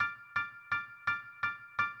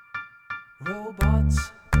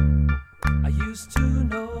Robots, I used to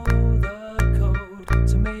know the code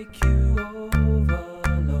to make you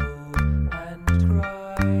overload and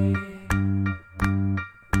cry.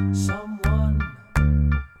 Someone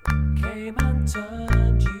came and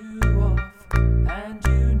turned you off, and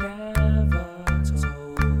you never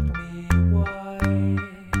told me why.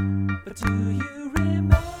 But do you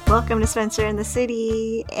remember? Welcome to Spencer in the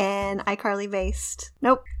City, an iCarly-based...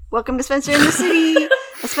 Nope. Welcome to Spencer in the City,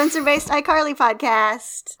 a Spencer-based iCarly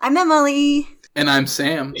podcast. I'm Emily. And I'm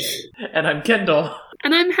Sam. And I'm Kendall.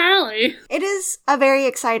 And I'm Hallie. It is a very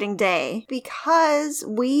exciting day because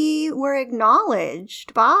we were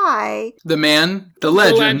acknowledged by... The man, the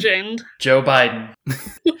legend, Joe Biden.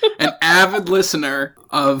 an avid listener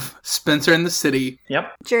of Spencer in the City.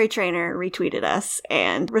 Yep. Jerry Trainer retweeted us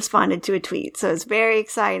and responded to a tweet, so it's very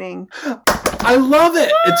exciting. I love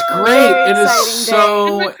it. It's great. It is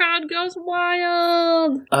so... And the crowd goes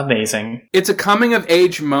wild. Amazing. It's a coming of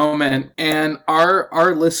age moment, and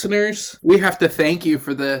our listeners, we have to thank you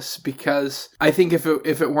for this, because I think if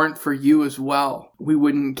it weren't for you as well, we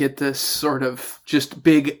wouldn't get this sort of just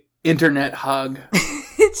big internet hug.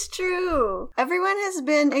 It's true. Everyone has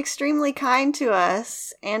been extremely kind to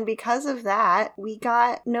us, and because of that, we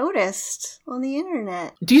got noticed on the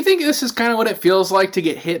internet. Do you think this is kind of what it feels like to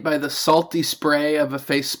get hit by the salty spray of a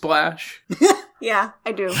face splash? Yeah,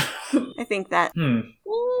 I do. I think that.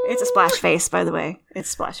 It's a splash face, by the way. It's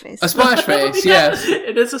a splash face. A splash face, yes.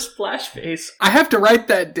 It is a splash face. I have to write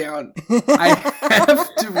that down. I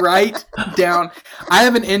have to write down. I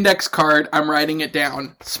have an index card. I'm writing it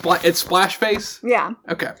down. It's splash face? Yeah.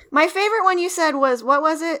 Okay. My favorite one you said was, what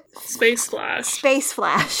was it? Space Flash. Space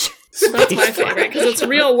Flash. That's my favorite, because it's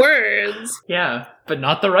real words. Yeah, but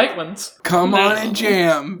not the right ones. Come on and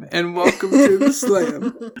jam, and welcome to the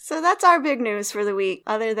slam. So that's our big news for the week,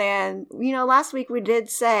 other than, last week we did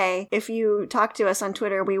say, if you talk to us on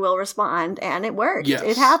Twitter, we will respond, and it worked. Yes.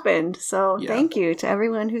 It happened. So Yeah. Thank you to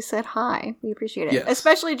everyone who said hi. We appreciate it. Yes.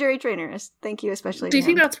 Especially Jerry Trainers. Thank you especially Do you to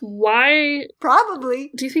think him. that's why?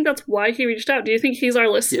 Probably. Do you think that's why he reached out? Do you think he's our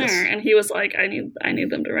listener Yes. and he was like, I need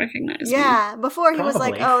them to recognize me? Yeah, before he was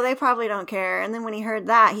like, Probably. oh, they probably don't care. And then when he heard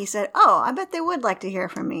that, he said, oh, I bet they would like to hear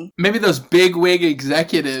from me. Maybe those big wig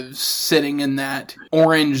executives sitting in that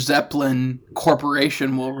Orange Zeppelin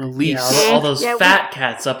corporation will release. Yeah, all those Yeah, fat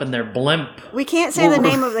cats up in their blimp. We can't say the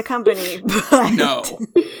name of the company, but...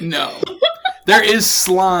 No. There is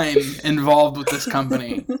slime involved with this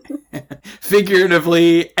company.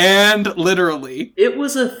 Figuratively and literally. It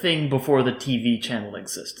was a thing before the TV channel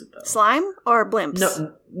existed, though. Slime or blimps?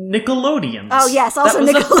 No, Nickelodeons. Oh, yes, also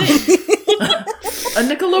That was a thing. Nickelodeon. A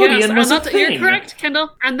Nickelodeon was a thing. You're correct,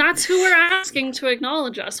 Kendall. And that's who we're asking to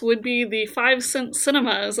acknowledge us, would be the 5-cent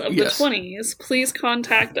cinemas of Yes. the 20s. Please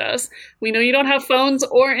contact us. We know you don't have phones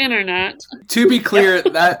or internet. To be clear,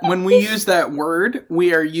 that when we use that word,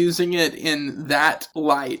 we are using it in that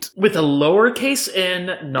light. With a lowercase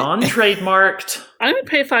n, non-trademarked. I would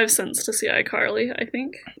pay 5 cents to see iCarly, I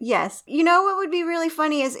think. Yes. You know what would be really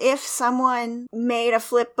funny is if someone made a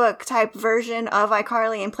flip book type version of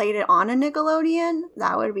iCarly and played it on a Nickelodeon.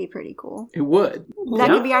 That would be pretty cool. It would. That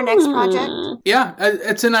could be our next project. Yeah,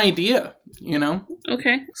 it's an idea,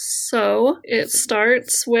 Okay, so it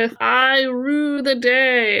starts with I Rue the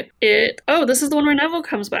Day. This is the one where Neville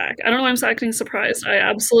comes back. I don't know why I'm acting surprised. I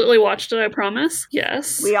absolutely watched it, I promise.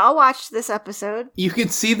 Yes. We all watched this episode. You can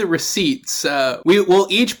see the receipts. We will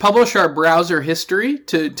each publish our browser history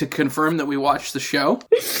to confirm that we watched the show.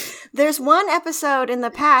 There's one episode in the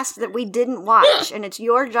past that we didn't watch, and it's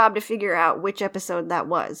your job to figure out which episode that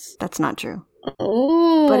was. That's not true.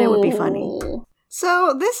 Oh. But it would be funny.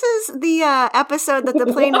 So this is the episode that the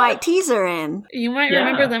Plain White Tees are in. You might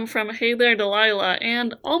remember them from Hey There, Delilah,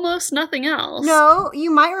 and almost nothing else. No, you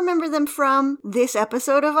might remember them from this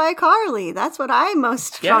episode of iCarly. That's what I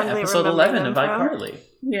most strongly remember. Episode 11 of them iCarly.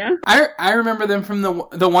 Yeah. I remember them from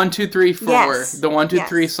the 1, 2, 3, 4. Yes. The 1, 2,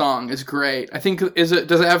 3 Yes. song is great. I think does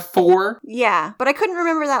it have 4? Yeah, but I couldn't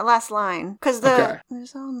remember that last line because Okay.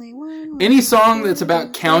 there's only one. Any song that's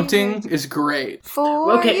about counting is great.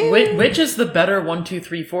 For Okay, you. which is the better 1, 2,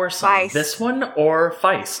 3, 4 song? Feist. This one or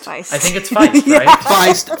Feist? Feist. I think it's Feist, Yeah. right?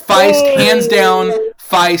 Feist, hands down.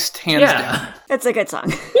 Feist, hands down. Yeah. It's a good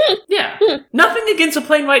song. Yeah. Nothing against the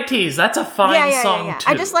Plain White Tees. That's a fine Yeah. song, too.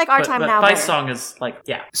 I just like Our Time but Now Feist better. song is like,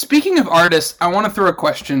 yeah. Speaking of artists, I want to throw a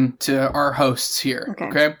question to our hosts here.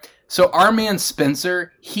 Okay. So our man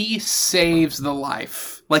Spencer, he saves the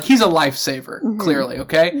life. Like, he's a lifesaver, clearly,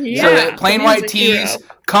 okay? Yeah, So that Plain he's White a Tees hero.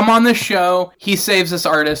 come on the show, he saves this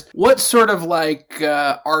artist. What sort of,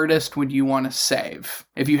 artist would you want to save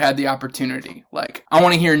if you had the opportunity? Like, I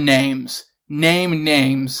want to hear names. Name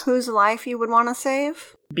names. Whose life you would want to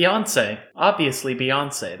save? Beyonce. Obviously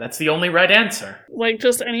Beyonce. That's the only right answer. Like,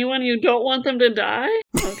 just anyone you don't want them to die?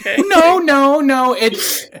 Okay. No.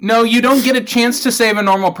 No, you don't get a chance to save a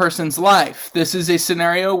normal person's life. This is a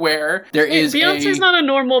scenario where there is Beyonce's not a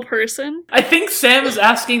normal person. I think Sam is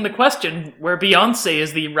asking the question where Beyonce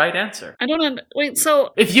is the right answer. I don't wait,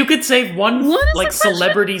 so... If you could save one What is the question?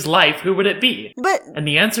 celebrity's life, who would it be? But And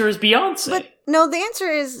the answer is Beyonce. no, the answer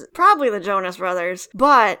is probably the Jonas Brothers.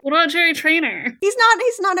 But What about Jerry Trainer? he's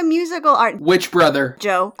not a musical art. Which brother?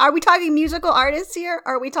 Joe, are we talking musical artists here?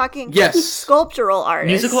 Or are we talking Yes. sculptural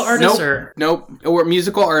artists? Musical artists or... Nope. Or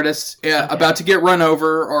musical artists about to get run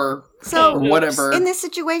over or So whatever. in this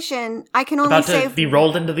situation, I can only About to save be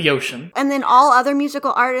rolled into the ocean. and then all other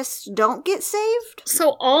musical artists don't get saved?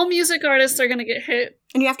 So all music artists are gonna get hit?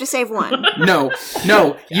 And you have to save one. No.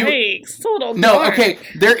 You. Yikes. It's a little No. dark. Okay.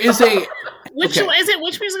 There is a. Which Okay. is it?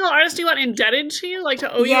 Which musical artist do you want indebted to you? Like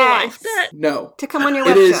to owe you a Yes. life debt? No. To come on your It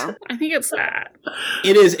web is- show. I think it's that.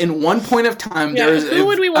 It is in one point of time. Yeah, There is. who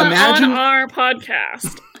would we want imagine, on our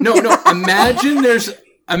podcast? No. Imagine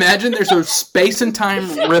there's a space and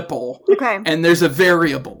time ripple. Okay. And there's a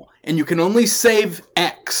variable, and you can only save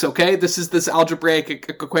X, okay? This is this algebraic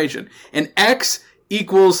equation. And X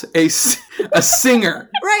equals a singer.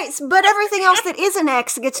 Right, but everything else that is an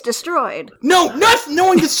X gets destroyed. No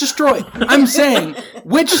one gets destroyed. I'm saying,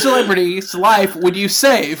 which celebrity's life would you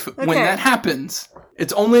save when Okay. that happens?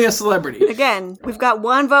 It's only a celebrity. Again, we've got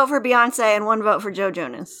one vote for Beyonce and one vote for Joe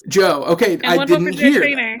Jonas. Joe, okay, And I one vote didn't for Jerry hear.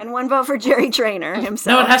 Trainer. And one vote for Jerry Trainer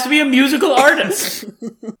himself. No, it has to be a musical artist.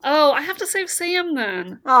 Oh, I have to save Sam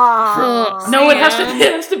then. Aw. No, it Sam.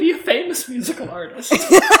 has to be a famous musical artist.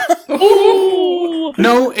 Ooh.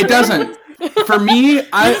 No, it doesn't. For me,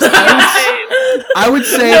 I would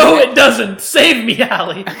say No, it doesn't. Save me,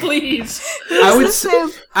 Allie, please. I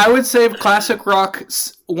would save classic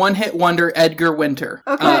rock's one-hit wonder Edgar Winter.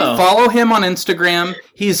 Okay. Follow him on Instagram.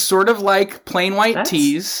 He's sort of like Plain White That's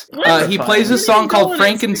Tees. He wonderful. plays a song go called on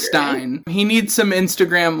Frankenstein. He needs some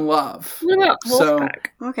Instagram love. What about So- Wolfpack?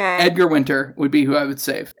 Okay. Edgar Winter would be who I would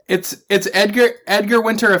save. It's Edgar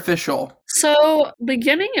Winter official. So,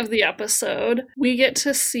 beginning of the episode, we get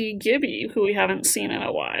to see Gibby, who we haven't seen in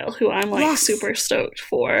a while, who I'm like Yes. super stoked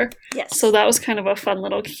for. Yes. So that was kind of a fun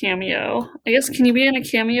little cameo. I guess, can you be in a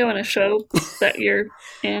cameo in a show that you're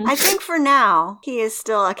in? I think for now, he is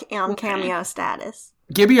still on cameo status.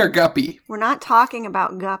 Gibby or Guppy? We're not talking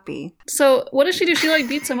about Guppy. So, what does she do? She like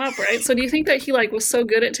beats him up, right? So, do you think that he like was so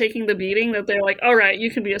good at taking the beating that they're like, "All right,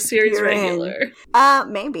 you can be a series You're in." regular"?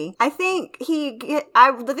 Maybe. I think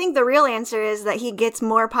I think the real answer is that he gets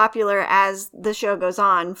more popular as the show goes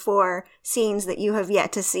on for scenes that you have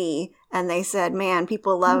yet to see. And they said, man,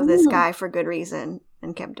 people love this guy for good reason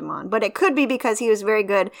and kept him on. But it could be because he was very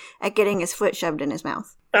good at getting his foot shoved in his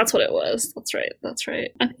mouth. That's what it was. That's right. That's right.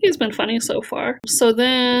 I think he's been funny so far. So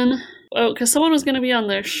then, because someone was going to be on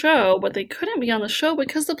their show, but they couldn't be on the show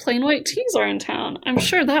because the Plain White Tees are in town. I'm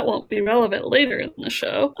sure that won't be relevant later in the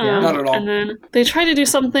show. Not at all. And then they try to do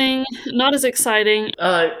something not as exciting.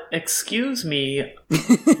 Excuse me.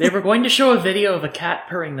 They were going to show a video of a cat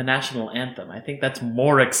purring the national anthem. I think that's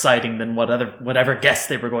more exciting than whatever guests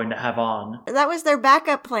they were going to have on. That was their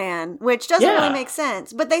backup plan, which doesn't Yeah. really make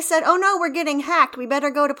sense. But they said, oh no, we're getting hacked. We better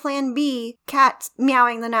go to plan B, cats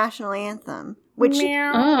meowing the national anthem. Which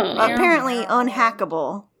Oh. apparently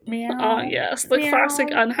unhackable. Oh, yes. The classic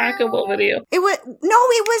unhackable video. It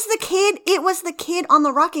was the kid on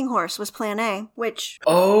the rocking horse was plan A, which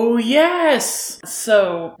Oh, yes!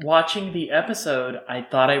 So, watching the episode, I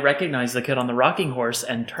thought I recognized the kid on the rocking horse,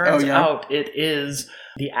 and turns Oh, yeah? out it is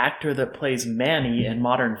the actor that plays Manny in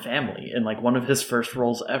Modern Family, in like one of his first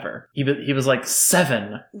roles ever. He was like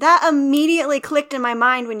 7. that immediately clicked in my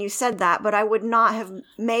mind when you said that, but I would not have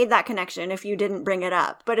made that connection if you didn't bring it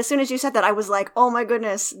up. But as soon as you said that, I was like, oh my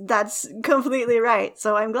goodness, that's completely right.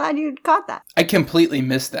 So I'm glad you caught that. I completely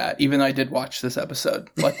missed that, even though I did watch this episode,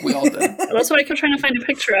 like we all did. That's why I kept trying to find a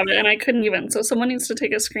picture of it, and I couldn't even. So someone needs to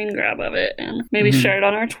take a screen grab of it and maybe share it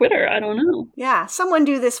on our Twitter. I don't know. Yeah, someone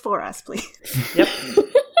do this for us, please. Yep.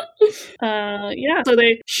 Yeah, so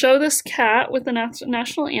they show this cat with the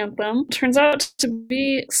national anthem. Turns out to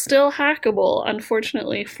be still hackable,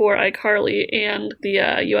 unfortunately, for iCarly and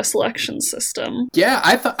the U.S. election system. Yeah,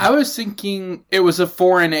 I was thinking it was a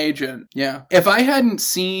foreign agent. Yeah. If I hadn't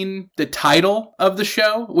seen the title of the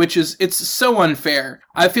show, which is, it's so unfair.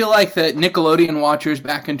 I feel like that Nickelodeon watchers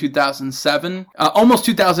back in 2007, almost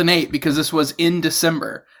 2008, because this was in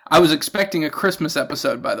December, I was expecting a Christmas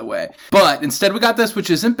episode, by the way. But instead we got this, which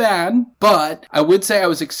isn't bad. But I would say I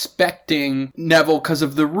was expecting Neville because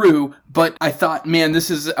of the Rue. But I thought, man, this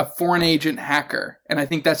is a foreign agent hacker. And I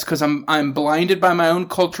think that's because I'm blinded by my own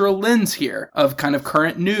cultural lens here of kind of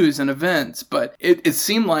current news and events. But it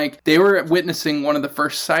seemed like they were witnessing one of the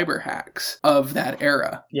first cyber hacks of that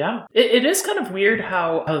era. Yeah. It is kind of weird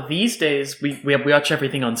how these days we watch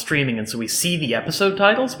everything on streaming, and so we see the episode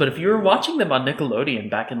titles. But if you were watching them on Nickelodeon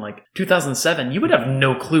back in like 2007, you would have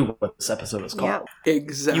no clue what this episode was called. Yep.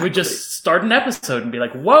 Exactly. You would just start an episode and be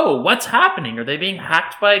like, whoa, what's happening? Are they being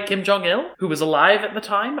hacked by Kim Jong-il, who was alive at the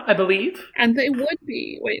time, I believe? And they would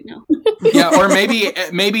be. Wait, no. Yeah, or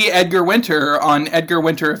maybe Edgar Winter on Edgar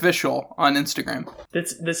Winter Official on Instagram.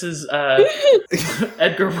 This is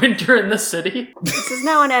Edgar Winter in the City. This is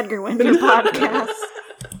now an Edgar Winter podcast.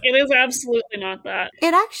 It is absolutely not that.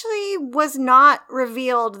 It actually was not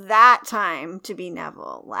revealed that time to be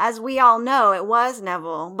Neville. As we all know, it was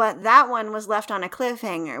Neville, but that one was left on a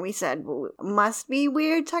cliffhanger. We said, must be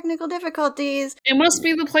weird technical difficulties. It must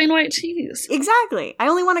be the plain white tees. Exactly. I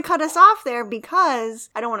only want to cut us off there because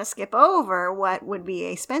I don't want to skip over what would be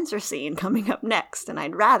a Spencer scene coming up next, and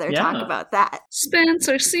I'd rather talk about that.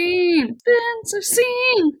 Spencer scene! Spencer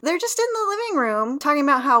scene! They're just in the living room talking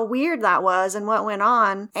about how weird that was and what went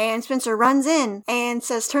on. And Spencer runs in and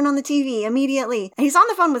says, turn on the TV immediately. And he's on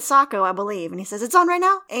the phone with Sako, I believe. And he says, it's on right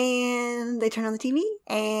now. And they turn on the TV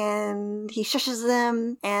and he shushes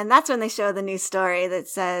them. And that's when they show the news story that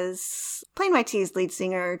says, Plain White T's lead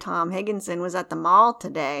singer Tom Higginson was at the mall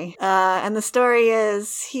today. And the story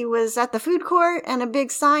is he was at the food court and a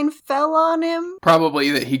big sign fell on him. Probably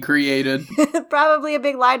that he created. Probably a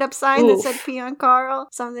big light up sign that said pee on Carl,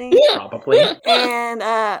 something. Probably. And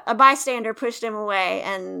a bystander pushed him away,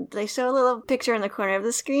 and they show a little picture in the corner of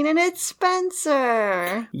the screen, and it's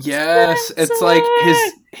Spencer. Yes, Spencer! it's like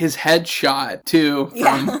his headshot too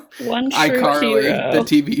from One true iCarly, hero. the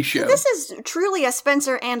TV show. This is truly a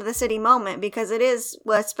Spencer and the city moment because it is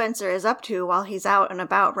what Spencer is up to while he's out and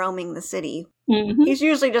about roaming the city. Mhm. He's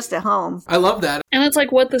usually just at home. I love that. And it's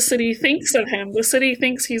like what the city thinks of him. The city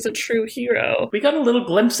thinks he's a true hero. We got a little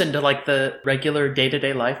glimpse into like the regular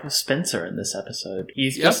day-to-day life of Spencer in this episode.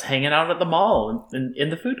 He's just hanging out at the mall in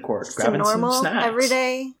the food court, Just grabbing a normal, some snacks.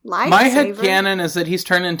 everyday life. My headcanon is that he's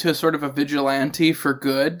turned into a sort of a vigilante for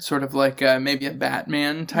good, sort of like maybe a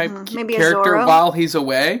Batman type Maybe a character Zorro. while he's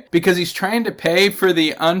away, because he's trying to pay for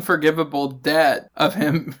the unforgivable debt of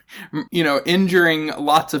him, injuring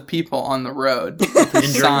lots of people on the road. with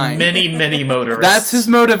his Injuring sign. many motorists. That's his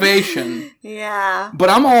motivation. Yeah. But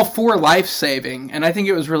I'm all for life-saving, and I think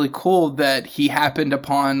it was really cool that he happened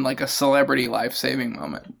upon like a celebrity life-saving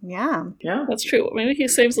moment. Yeah. Yeah. That's true. Maybe he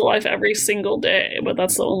saves a life every single day, but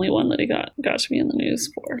that's the only one that he got to be in the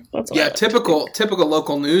news for. That's all I Yeah, have to typical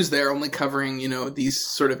local news there, only covering, these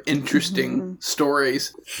sort of interesting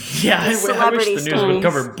stories. Yeah, I wish Celebrity the news would stories.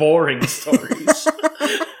 cover boring stories.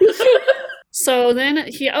 So then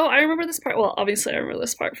I remember this part. Well, obviously I remember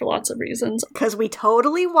this part for lots of reasons. Because we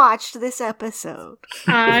totally watched this episode.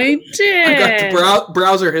 I did. I got the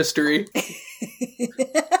browser history.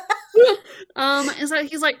 Is that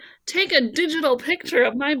he's like, take a digital picture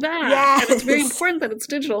of my bag. Yes. And it's very important that it's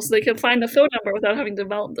digital so they can find the phone number without having to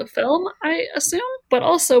develop the film, I assume. But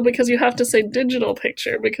also because you have to say digital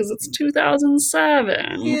picture because it's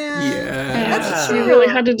 2007. Yeah. That's So you true. really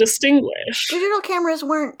had to distinguish. Digital cameras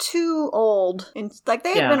weren't too old. And, they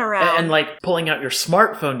had been around. And like pulling out your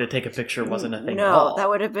smartphone to take a picture wasn't a thing at No, all. that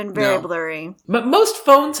would have been very No. blurry. But most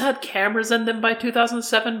phones had cameras in them by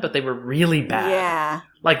 2007, but they were really bad. Yeah.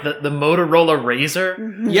 Like the Motorola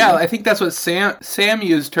Razr. Yeah, I think that's what Sam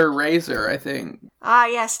used her razor, I think. Ah,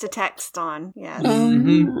 yes, to text on. Yes.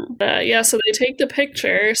 So they take the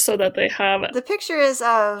picture so that they have The picture is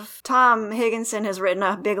of Tom Higginson has written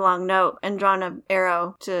a big long note and drawn an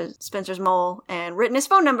arrow to Spencer's mole and written his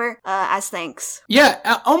phone number as thanks.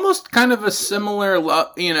 Yeah, almost kind of a similar,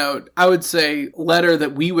 I would say, letter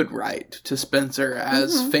that we would write to Spencer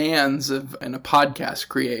as fans of and a podcast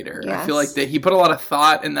creator. I feel Yes. like that he put a lot of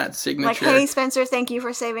thought in that signature. Like, hey, Spencer, thank you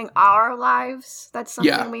for saving our lives. That's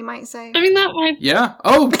something we might say. I mean, that might. Yeah.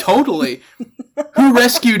 Oh, totally. Who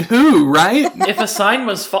rescued who, right? If a sign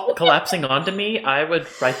was collapsing onto me, I would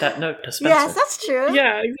write that note to Spencer. Yes, that's true.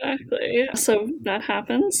 Yeah, exactly. So that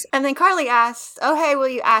happens. And then Carly asks, oh, hey, will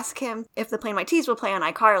you ask him if the Plain White T's will play on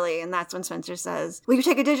iCarly? And that's when Spencer says, will you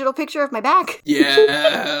take a digital picture of my back?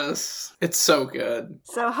 Yes. It's so good.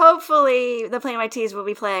 So hopefully the Plain White T's will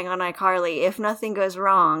be playing on iCarly if nothing goes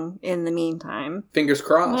wrong in the meantime. Fingers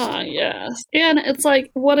crossed. Ah, yes. And it's like,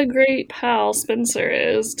 what a great pal Spencer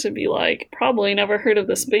is to be like, probably literally never heard of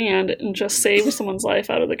this band and just saved someone's life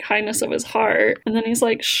out of the kindness of his heart. And then he's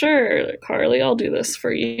like, sure, Carly, I'll do this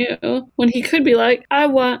for you. When he could be like, I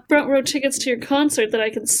want front row tickets to your concert that I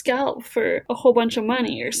can scalp for a whole bunch of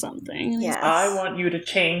money or something. And Yes. I want you to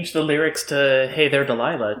change the lyrics to Hey There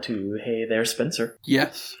Delilah to Hey There Spencer.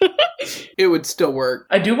 Yes. It would still work.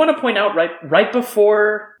 I do want to point out right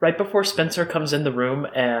before Spencer comes in the room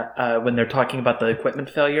when they're talking about the equipment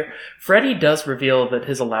failure, Freddie does reveal that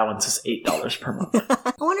his allowance is $8 per month.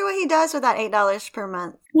 I wonder what he does with that $8 per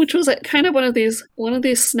month. Which was kind of one of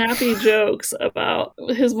these snappy jokes about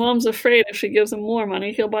his mom's afraid if she gives him more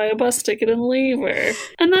money, he'll buy a bus ticket and leave her.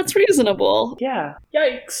 And that's reasonable. Yeah.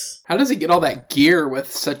 Yikes. How does he get all that gear with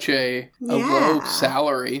such a low Yeah.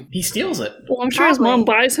 salary? He steals it. Well, I'm sure his Probably. mom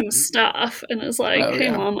buys him stuff and is like, Oh, hey,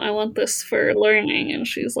 yeah. Mom, I want this for learning. And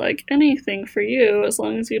she's like, anything for you as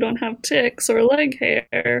long as you don't have ticks or leg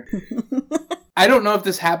hair. I don't know if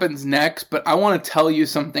this happens next, but I want to tell you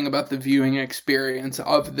something about the viewing experience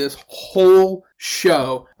of this whole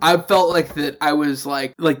show. I felt like that I was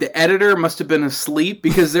like the editor must have been asleep,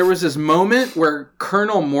 because there was this moment where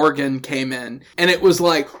Colonel Morgan came in and it was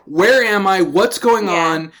like, where am I? What's going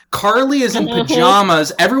on? Carly is in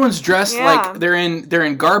pajamas. Everyone's dressed Yeah. like they're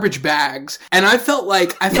in garbage bags. And I felt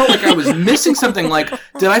like I was missing something. Like,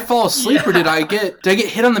 did I fall asleep or did I get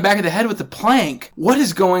hit on the back of the head with a plank? What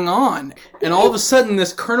is going on? And all of a sudden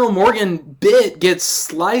this Colonel Morgan bit gets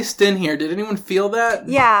sliced in here. Did anyone feel that?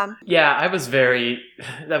 Yeah, Yeah, that was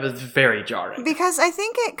very jarring. because I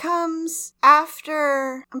think it comes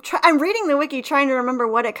after. I'm reading the wiki trying to remember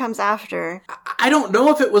what it comes after. I don't know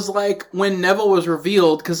if it was like when Neville was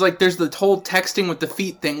revealed, because like there's the whole texting with the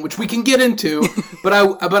feet thing, which we can get into. but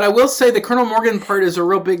I will say the Colonel Morgan part is a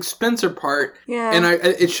real big Spencer part. Yeah. And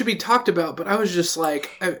it should be talked about, but I was just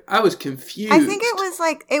like, I was confused. I think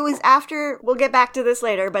it was after, we'll get back to this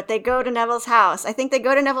later, but they go to Neville's house. I think they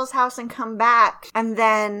go to Neville's house and come back, and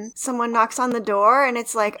then someone knocks on the door, and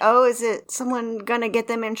it's like, oh, is it someone gonna get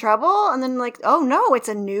them in trouble? And then like, oh no, it's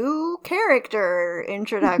a new character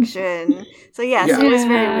introduction. So yes, Yeah. it was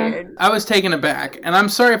very weird. I was taken aback, and I'm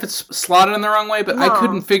sorry if it's slotted in the wrong way, but I No.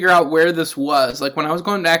 couldn't figure out where this was. Like when I was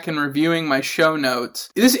going back and reviewing my show notes,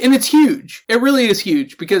 and it's huge. It really is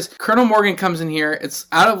huge, because Colonel Morgan comes in here. It's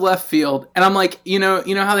out of left field, and I'm like, you know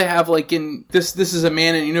how they have like in this is a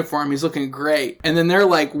man in uniform. He's looking great, and then they're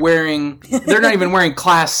like they're not even wearing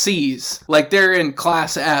Class C's. Like they're in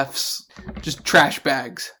Class F's. Just trash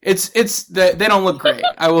bags. They don't look great.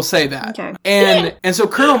 I will say that. Okay. And so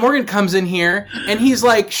Colonel Morgan comes in here and he's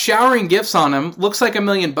like showering gifts on him. Looks like $1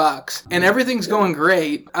 million, and everything's going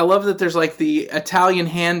great. I love that there's like the Italian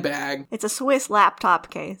handbag. It's a Swiss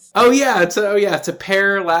laptop case. Oh yeah, it's a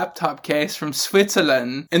pear laptop case from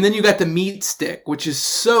Switzerland. And then you got the meat stick, which is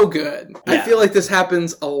so good. I Yeah. feel like this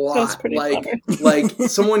happens a lot. That's pretty clever. Like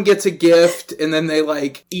someone gets a gift and then they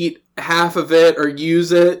like eat half of it or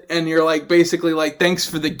use it, and you're like basically like, thanks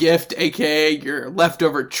for the gift, aka your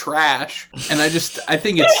leftover trash. And I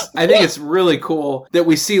think it's really cool that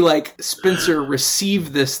we see like Spencer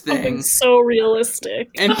receive this thing. It's so realistic.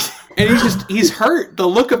 And he's hurt. The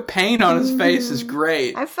look of pain on his face is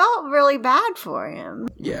great. I felt really bad for him.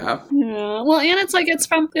 Yeah. Yeah. Well, and it's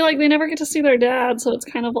from they never get to see their dad, so it's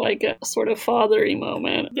kind of like a sort of fathery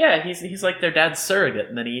moment. Yeah, he's like their dad's surrogate,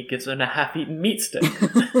 and then he gives them a half-eaten meat stick.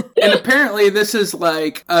 And apparently this is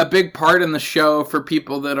like a big part in the show for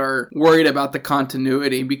people that are worried about the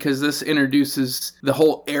continuity, because this introduces the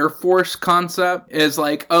whole Air Force concept. Is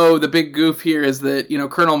like, oh, the big goof here is that,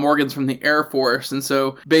 Colonel Morgan's from the Air Force, and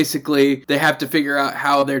so basically they have to figure out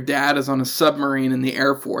how their dad is on a submarine in the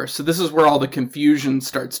Air Force. So this is where all the confusion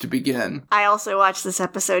starts to begin. I also watched this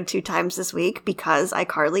episode 2 times this week because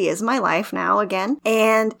iCarly is my life now again.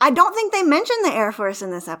 And I don't think they mentioned the Air Force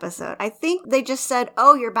in this episode. I think they just said,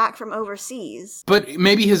 oh, you're back from overseas. But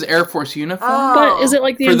maybe his Air Force uniform? Oh. But is it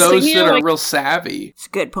like the For those insignia? that are Like, real savvy. It's a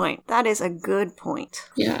good point. That is a good point.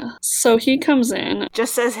 yeah. So he comes in.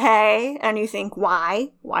 Just says, hey, and you think,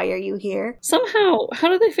 why? Why are you here? Somehow, how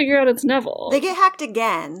do they figure out it's Neville? They get hacked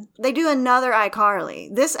again. They do another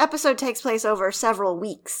iCarly. This episode takes place over several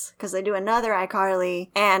weeks because they do another iCarly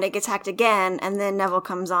and it gets hacked again, and then Neville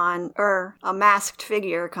comes on, or a masked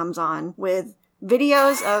figure comes on with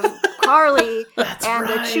videos of Carly That's and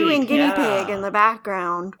a right, chewing guinea yeah. pig in the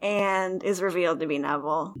background, and is revealed to be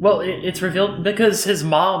Neville. Well, it's revealed because his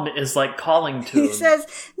mom is like calling to him. He says,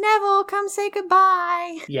 Neville, come say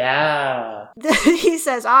goodbye. Yeah. He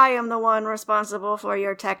says, I am the one responsible for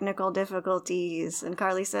your technical difficulties. And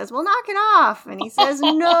Carly says, well, knock it off. And he says,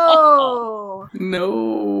 no.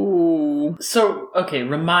 No. So, okay,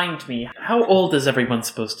 remind me, how old is everyone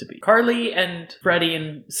supposed to be? Carly and Freddie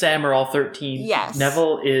and Sam are all 13. Yes.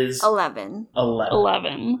 Neville is 11. 11.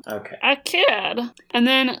 11. Okay. A kid. And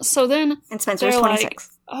then, so then And Spencer's they're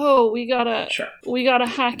 26. oh, we gotta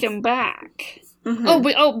hack him back.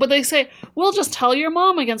 Mhm. But they say, we'll just tell your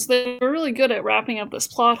mom again. So they're really good at wrapping up this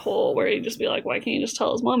plot hole where you just be like, why can't you just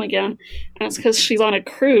tell his mom again? And it's because she's on a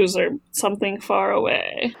cruise or something far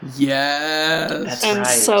away. Yes. That's And right.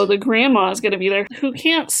 so the grandma is going to be there who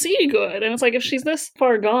can't see good. And it's like, if she's this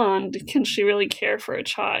far gone, can she really care for a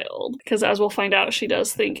child? Because as we'll find out, she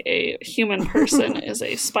does think a human person is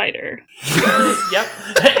a spider. Yep.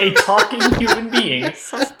 A talking human being.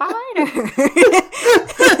 It's a spider.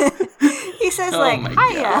 He says, Oh like,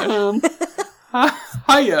 my hiya.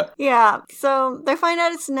 Hiya. Yeah, so they find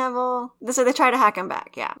out it's Neville. So they try to hack him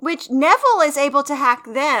back, yeah. Which Neville is able to hack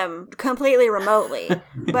them completely remotely.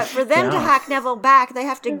 But for them to Yeah. hack Neville back, they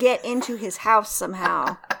have to get into his house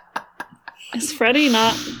somehow. Is Freddy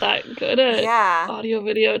not that good at Yeah. audio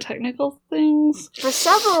video technical things? For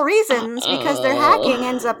several reasons, because their hacking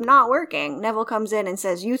ends up not working. Neville comes in and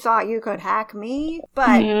says, you thought you could hack me?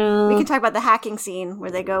 But Yeah. we can talk about the hacking scene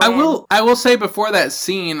where they go I in. will say before that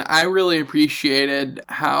scene, I really appreciated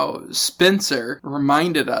how Spencer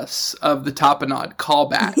reminded us of the Topanod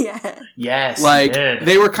callback. Yeah. Yes. Like, he did.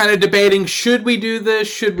 they were kind of debating, should we do this?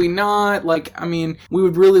 Should we not? Like, I mean, we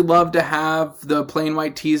would really love to have the plain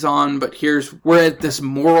white tees on, but we're at this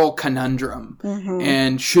moral conundrum. Mm-hmm.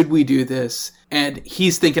 And should we do this? And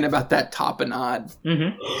he's thinking about that Topanod.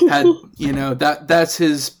 Mhm. That's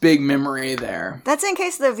his big memory there. That's in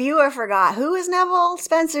case the viewer forgot. Who is Neville?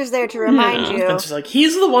 Spencer's there to remind Yeah. you. Spencer's like,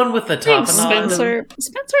 he's the one with the top Thanks, and on. Spencer.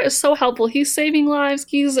 Spencer is so helpful. He's saving lives.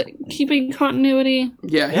 He's keeping continuity.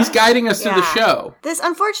 Yeah, he's guiding us through the Yeah. show. This,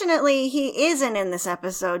 unfortunately, he isn't in this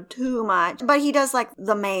episode too much, but he does like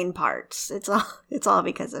the main parts. It's all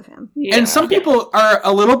because of him. Yeah. And some people are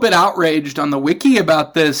a little bit outraged on the wiki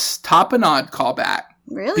about this Topanod callback.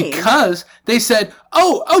 Really? Because they said,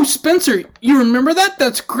 oh, Spencer, you remember that?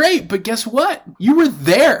 That's great. But guess what? You were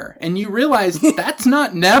there and you realized that's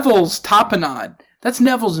not Neville's Topanod. That's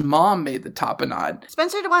Neville's mom made the Topanod.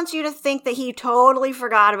 Spencer wants you to think that he totally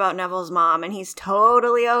forgot about Neville's mom and he's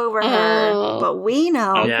totally over her. Oh. But we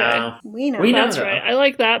know. Yeah. We know. We know. That's right. I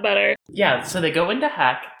like that better. Yeah, so they go into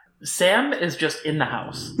hack. Sam is just in the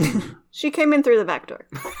house. She came in through the back door.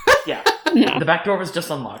 Yeah. Yeah. The back door was just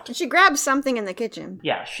unlocked. And she grabs something in the kitchen.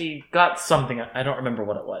 Yeah, she got something. I don't remember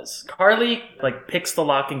what it was. Carly, picks the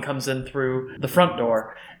lock and comes in through the front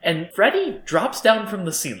door. And Freddy drops down from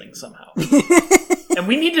the ceiling somehow. And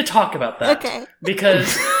we need to talk about that. Okay.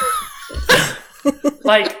 Because,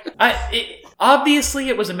 obviously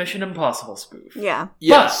it was a Mission Impossible spoof. Yeah.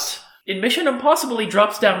 Yes. But in Mission Impossible, he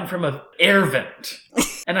drops down from an air vent.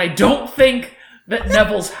 And I don't think that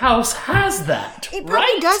Neville's house has that. It probably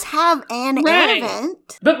right? does have an Right. air vent.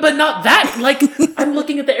 But not that. I'm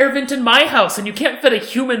looking at the air vent in my house, and you can't fit a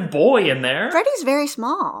human boy in there. Freddy's very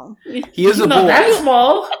small. He is a Not that boy.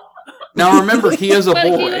 small. Now remember, he is a But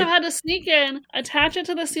he would boy. have had to sneak in, attach it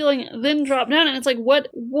to the ceiling, then drop down. And it's like, what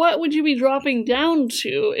would you be dropping down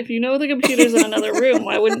to? If you know the computer's in another room,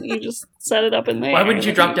 why wouldn't you just set it up in there? Why wouldn't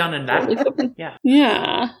you drop down in that? Yeah.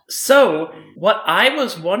 Yeah. So, what I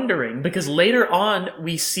was wondering, because later on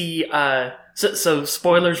we see, so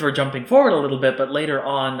spoilers, we're jumping forward a little bit, but later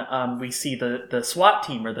on we see the SWAT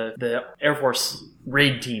team, or the Air Force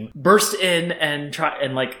raid team, burst in and try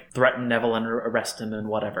and threaten Neville and arrest him and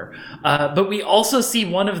whatever. But we also see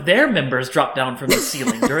one of their members drop down from the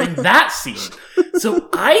ceiling during that scene. So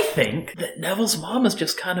I think that Neville's mom is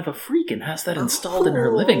just kind of a freak and has that installed in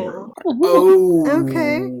her living room. Oh.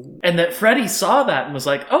 Okay. And that Freddy saw that and was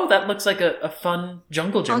like, oh, that looks like a fun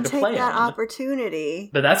jungle gym I'll to take play that on.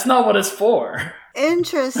 opportunity. But that's not what it's for.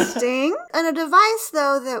 Interesting. And a device,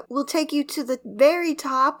 though, that will take you to the very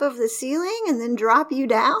top of the ceiling and then drop you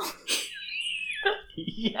down.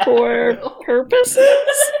 Yeah. For purposes?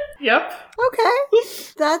 Yep.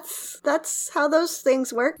 Okay. That's how those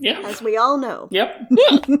things work, Yeah. as we all know. Yep.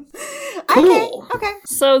 Cool. Okay.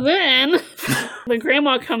 So then the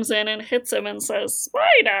grandma comes in and hits him and says,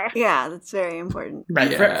 "Spider!" Yeah, that's very important.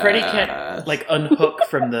 Right. Yes. Freddy can't like unhook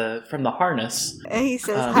from the harness. And he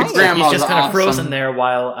says, Um, "Hi." His grandma's he's just kind of awesome. frozen there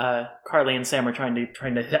while Carly and Sam are trying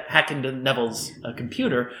to hack into Neville's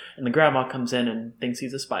computer, and the grandma comes in and thinks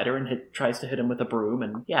he's a spider and tries to hit him with a broom,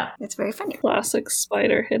 and yeah. It's very funny. Classic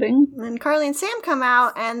spider hitting. And then Carly and Sam come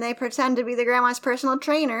out and they pretend to be the grandma's personal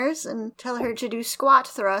trainers and tell her to do squat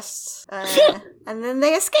thrusts. And then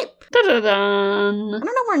they escape. I Da-da-dun. don't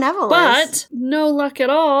know where Neville is. But no luck at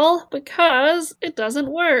all because it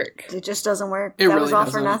doesn't work. It just doesn't work. It That really was all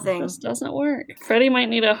for doesn't. nothing. Just doesn't work. Freddy might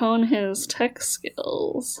need to hone his tech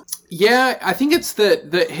skills. Yeah, I think it's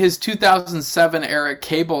his 2007 era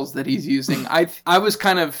cables that he's using. I was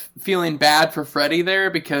kind of feeling bad for Freddy there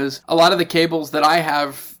because a lot of the cables that I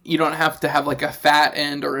have, you don't have to have like a fat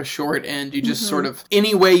end or a short end. You just sort of,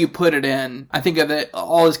 any way you put it in. I think of it,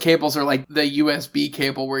 all his cables are like the USB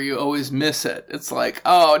cable where you always miss it. It's like,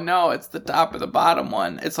 oh no, it's the top or the bottom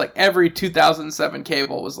one. It's like every 2007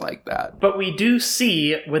 cable was like that. But we do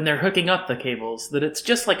see when they're hooking up the cables that it's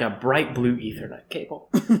just like a bright blue Ethernet cable.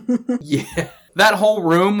 Yeah. That whole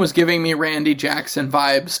room was giving me Randy Jackson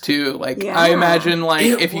vibes too. Like, Yeah. I imagine, like,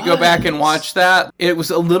 It if you go back and was. watch that, it was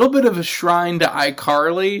a little bit of a shrine to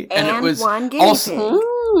iCarly. And it was one guinea also,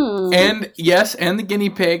 pig. and yes, and the guinea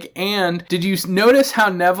pig. And did you notice how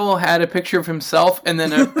Neville had a picture of himself and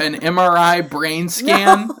then an MRI brain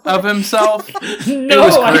scan of himself? No,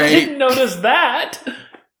 was I great. didn't notice that.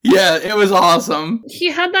 Yeah, it was awesome. He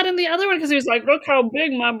had that in the other one because he was like, "Look how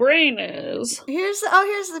big my brain is." Here's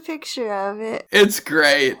the picture of it. It's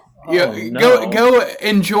great. Oh, Go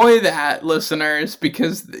enjoy that, listeners,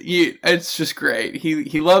 because it's just great.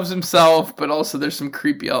 He loves himself, but also there's some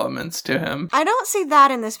creepy elements to him. I don't see that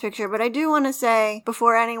in this picture, but I do want to say,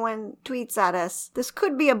 before anyone tweets at us, this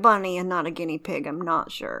could be a bunny and not a guinea pig. I'm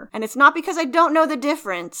not sure. And it's not because I don't know the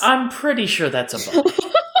difference. I'm pretty sure that's a bug.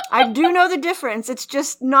 I do know the difference. It's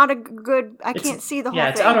just not a good... I can't see the whole thing. yeah,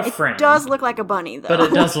 it's out of frame. It does look like a bunny, though. But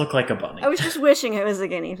it does look like a bunny. I was just wishing it was a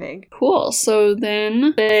guinea pig. Cool. So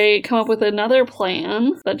then they come up with another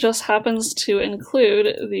plan that just happens to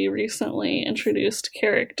include the recently introduced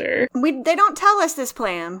character. They don't tell us this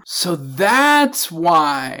plan. So that's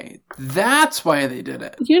why they did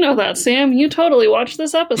it. You know that, Sam. You totally watched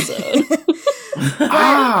this episode.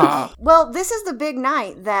 Ah, Well, this is the big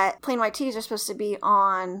night that Plain White Tees are supposed to be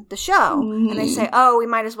on the show. And they say, oh, we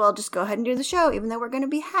might as well just go ahead and do the show, even though we're going to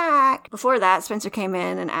be hacked. Before that, Spencer came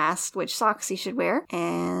in and asked which socks he should wear.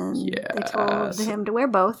 And they told Yes. him to wear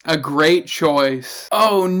both. a great choice.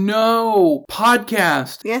 Oh no,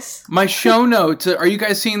 podcast. Yes. My show notes, are you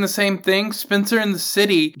guys seeing the same thing? Spencer in the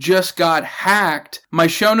City just got hacked. My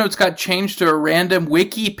show notes got changed to a random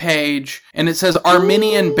wiki page, and it says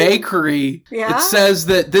Armenian Bakery. Yeah? It says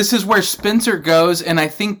that this is where Spencer goes, and I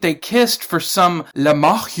think they kissed for some Le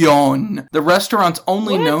Marion, the restaurant's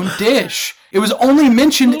only known dish. It was only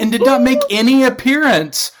mentioned and did not make any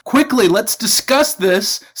appearance. Quickly, let's discuss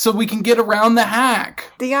this so we can get around the hack.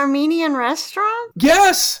 The Armenian restaurant?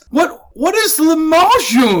 Yes! What is Le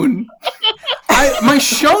Marion? My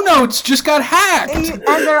show notes just got hacked. And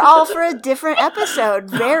they're all for a different episode,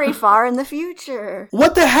 very far in the future.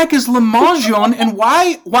 What the heck is Le Marion, and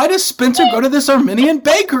why does Spencer go to this Armenian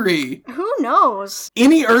bakery? Who knows?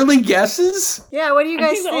 Any early guesses? Yeah, what do you I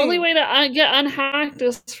guys think think? the only way to get unhacked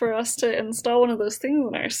is for us to install one of those things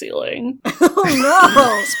in our ceiling.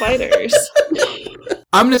 Oh Spiders.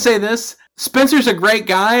 I'm going to say this. Spencer's a great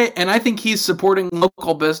guy, and I think he's supporting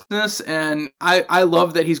local business, and I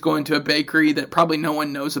love that he's going to a bakery that probably no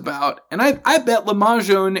one knows about. And I bet Le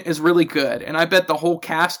Marion is really good, and I bet the whole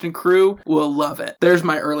cast and crew will love it. There's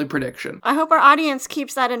my early prediction. I hope our audience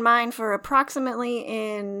keeps that in mind for approximately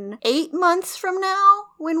in 8 months from now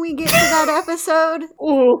when we get to that episode.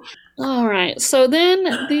 Ooh. All right. So then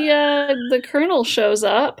the Colonel shows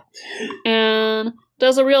up and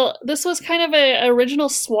does this was kind of a original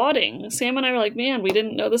swatting. Sam and I were like, man, we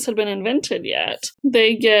didn't know this had been invented yet.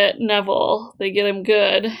 They get Neville, they get him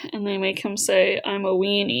good, and they make him say, I'm a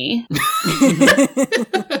weenie.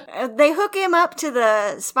 They hook him up to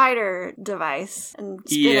the spider device and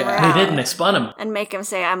spin him around. They did, and they spun him. And make him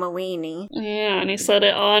say, I'm a weenie. Yeah, and he said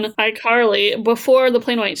it on iCarly before the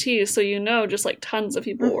Plain White Tees, so just like tons of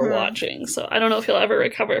people were watching. So I don't know if he'll ever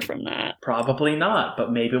recover from that. Probably not,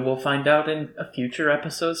 but maybe we'll find out in a future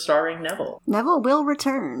episode starring Neville. Neville will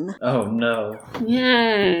return. Oh no.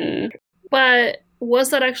 Yeah. But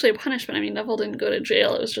was that actually a punishment? I mean, Neville didn't go to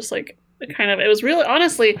jail. It was just like it was really,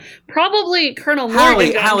 honestly, probably Colonel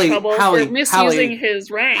Morgan got in trouble for misusing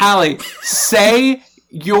his rank. Hallie, say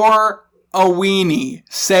you're a weenie.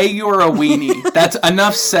 Say you're a weenie. That's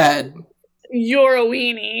enough said. You're a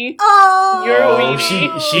weenie. Oh, You're a Oh,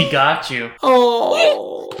 weenie. she got you.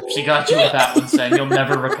 Oh, She got you with that one, saying you'll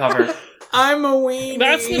never recover. I'm a weenie.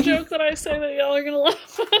 That's the joke that I say that y'all are gonna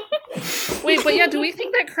laugh. Wait, but yeah, do we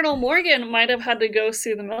think that Colonel Morgan might have had to go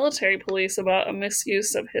sue the military police about a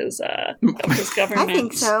misuse of his government I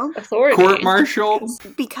think so. authority? Court martial.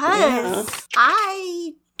 because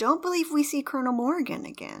I don't believe we see Colonel Morgan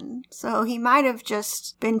again. So he might have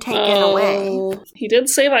just been taken away. He did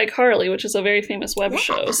save iCarly, which is a very famous web Yeah.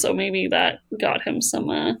 show, so maybe that got him some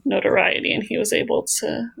notoriety, and he was able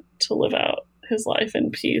to live out his life in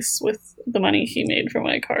peace with the money he made from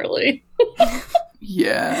iCarly.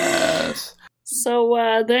 Yes.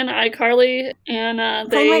 So then iCarly and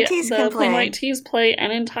Plain White T's the can Plain play. White T's play an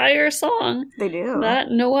entire song They do. that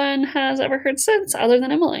no one has ever heard since, other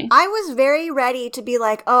than Emily. I was very ready to be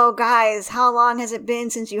like, oh, guys, how long has it been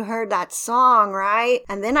since you heard that song, right?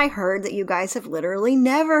 And then I heard that you guys have literally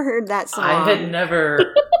never heard that song. I had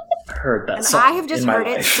never heard that and song. I have just in my heard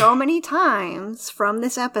it life. so many times from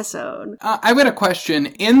this episode. I've got a question.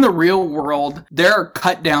 In the real world, there are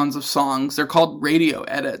cut downs of songs. They're called radio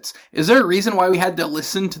edits. Is there a reason why we had to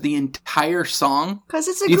listen to the entire song? Because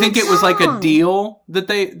it's a Do you good think it was like a song. deal that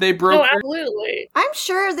they No, brokered? absolutely. I'm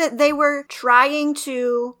sure that they were trying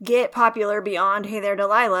to get popular beyond Hey There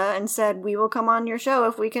Delilah and said, we will come on your show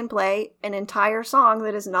if we can play an entire song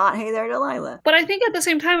that is not Hey There Delilah. But I think at the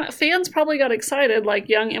same time, fans probably got excited, like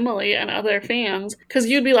young Emily and other fans, because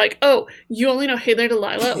you'd be like, oh, you only know Hey There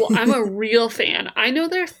Delilah? Well, I'm a real fan. I know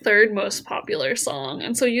their third most popular song.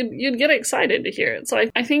 And so you'd get excited to hear it. So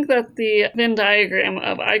I think that the Venn diagram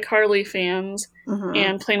of iCarly fans Mhm.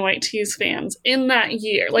 and Plain White T's fans in that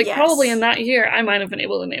year, like Yes. probably in that year, I might have been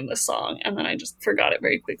able to name this song, and then I just forgot it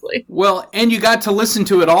very quickly. Well, and you got to listen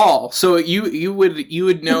to it all, so you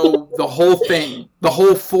would know the whole thing, the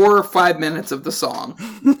whole 4 or 5 minutes of the song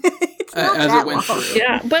It's not as that it went long. through.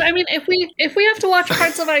 Yeah, but I mean, if we have to watch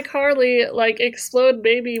parts of iCarly like explode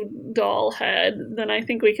baby doll head, then I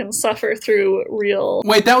think we can suffer through real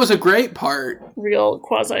Wait, that was a great part.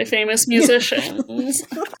 quasi-famous musicians.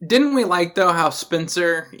 Didn't we like, though, how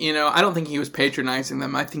Spencer, I don't think he was patronizing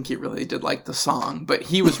them. I think he really did like the song, but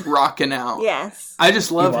he was rocking out. Yes. I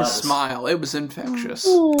just love He his was. smile. It was infectious.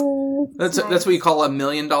 That's nice. that's what you call $1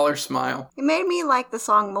 million smile. It made me like the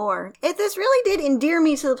song more. This really did endear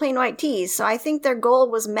me to the Plain White T's, so I think their goal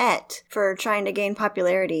was met for trying to gain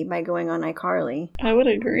popularity by going on iCarly. I would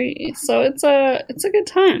agree. So it's a good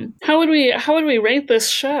time. How would we rate this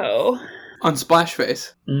show? On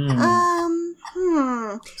Splashface.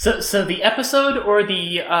 So the episode or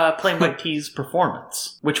the Plain White T's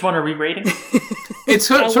performance? Which one are we rating? It's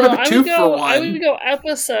sort of Well, a 2 for I would 1. go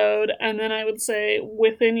episode, and then I would say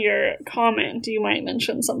within your comment, you might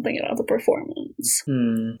mention something about the performance.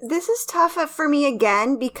 This is tough for me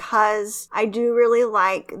again because I do really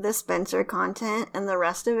like the Spencer content and the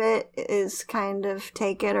rest of it is kind of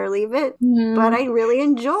take it or leave it. But I really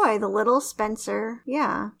enjoy the little Spencer.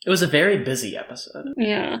 Yeah. It was a very busy episode.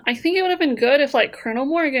 Yeah, I think it would have been good if like Colonel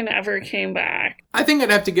Morgan ever came back. I think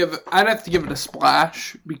I'd have to give it a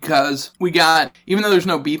splash because we got, even though there's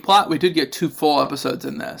no B plot, we did get 2 full episodes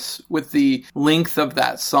in this with the length of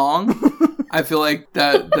that song. I feel like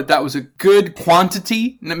that was a good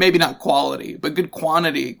quantity, maybe not quality, but good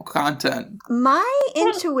quantity content. My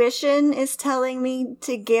intuition is telling me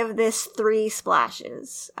to give this 3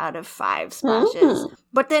 splashes out of 5 splashes.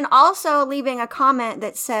 But then also leaving a comment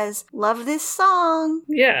that says, love this song.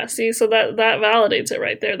 Yeah, see, so that validates it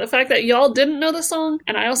right there. The fact that y'all didn't know the song,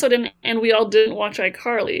 and I also didn't, and we all didn't watch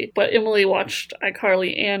iCarly, but Emily watched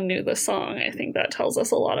iCarly and knew the song. I think that tells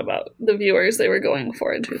us a lot about the viewers they were going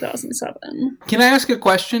for in 2007. Can I ask a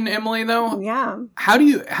question, Emily, though? Yeah. How do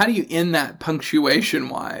you end that punctuation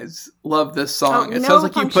wise? Love this song. Oh, It no sounds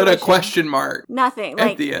like you put a punctuation. question mark. Nothing. At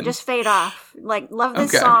Like, the end. just fade off. Like, love this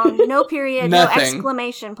Okay. song. No period. No Nothing.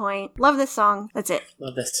 exclamation point. Love this song. That's it.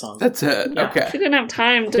 Love this song. That's it. Yeah. Okay. She didn't have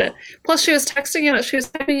time to. Plus, she was texting it. She was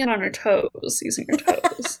typing it on her toes, using her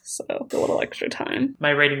toes. So a little extra time. My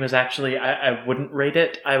rating was actually, I wouldn't rate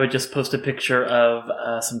it. I would just post a picture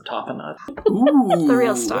of some tapenade. Ooh. The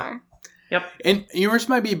real star. Yep. And yours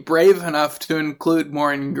might be brave enough to include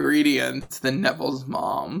more ingredients than Neville's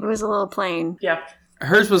mom. It was a little plain. Yeah.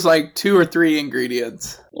 Hers was like 2 or 3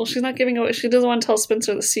 ingredients. Well, she's not giving away. She doesn't want to tell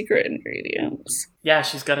Spencer the secret ingredients. Yeah,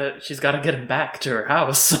 she's gotta get him back to her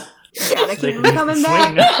house. Gotta They keep him can coming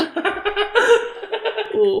swing. back.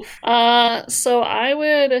 Oof. So I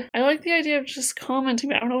like the idea of just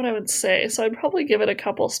commenting. I don't know what I would say, so I'd probably give it a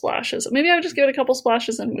couple splashes. Maybe I would just give it a couple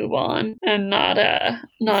splashes and move on and not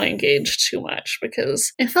engage too much,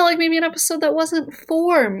 because it felt like maybe an episode that wasn't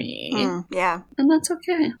for me. Yeah. And that's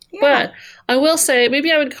okay. Yeah. But I will say,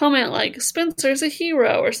 maybe I would comment like, Spencer's a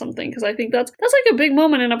hero or something, because I think that's like a big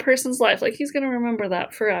moment in a person's life. Like, he's going to remember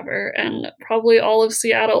that forever, and probably all of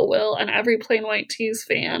Seattle will, and every Plain White T's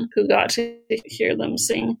fan who got to hear them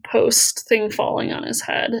sing post thing falling on his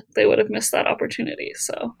head, they would have missed that opportunity.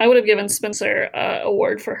 So I would have given Spencer an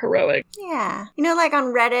award for heroic. Yeah. You know, like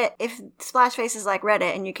on Reddit, if Splashface is like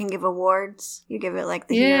Reddit and you can give awards, you give it like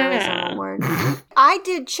the heroism award. I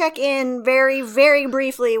did check in very, very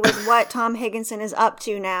briefly with what Tom Higginson is up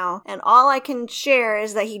to now, and all I can share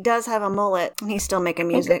is that he does have a mullet and he's still making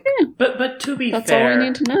music. Okay. But to be That's fair, all we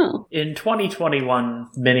need to know. in 2021,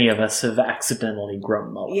 many of us have accidentally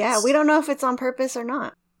grown mullets. Yeah, we don't know if it's on purpose or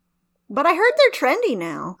not. But I heard they're trendy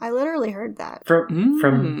now. I literally heard that.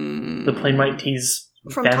 From the Plain White Tees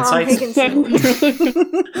From fan Tom sites? Higginson.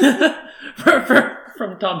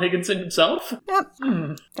 From Tom Higginson himself? Yep.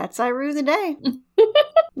 That's Iru the Day.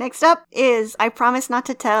 Next up is I Promise Not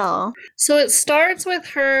to Tell. So it starts with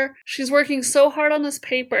her, she's working so hard on this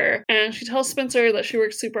paper, and she tells Spencer that she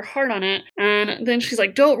worked super hard on it, and then she's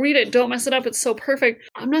like, don't read it, don't mess it up, it's so perfect.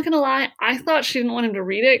 I'm not gonna lie, I thought she didn't want him to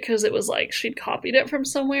read it because it was like she'd copied it from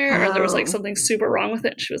somewhere, or there was like something super wrong with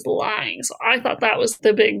it, and she was lying. So I thought that was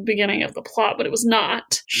the big beginning of the plot, but it was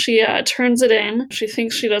not. She turns it in, she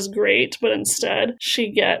thinks she does great, but instead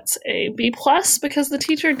she gets a B+ because the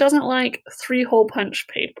teacher doesn't like 3-hole punch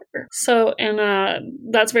paper. So, and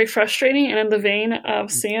that's very frustrating. And in the vein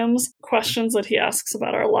of Sam's questions that he asks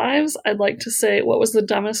about our lives, I'd like to say, what was the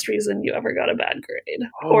dumbest reason you ever got a bad grade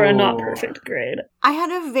or a not perfect grade? I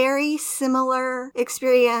had a very similar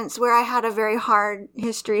experience where I had a very hard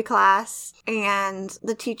history class and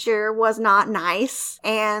the teacher was not nice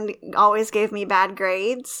and always gave me bad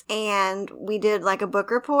grades. And we did like a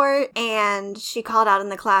book report and she called out in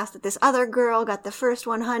the class that this other girl got the first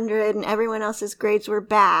 100 and everyone else's grades were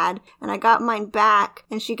bad. And I got mine back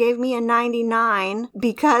and she gave me a 99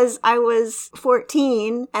 because I was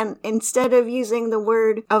 14. And instead of using the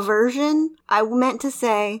word aversion, I meant to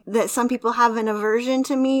say that some people have an aversion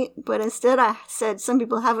to meat, but instead I said some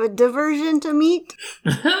people have a diversion to meat,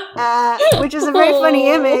 which is a very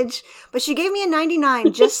funny image. But she gave me a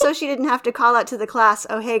 99 just so she didn't have to call out to the class,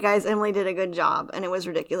 oh, hey guys, Emily did a good job. And it was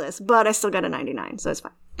ridiculous, but I still got a 99, so it's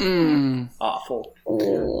fine. Awful.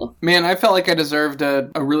 Man, I felt like I deserved a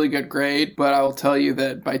really good grade, but I will tell you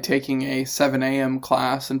that by taking a 7 a.m.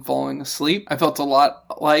 class and falling asleep, I felt a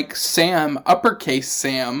lot like Sam, uppercase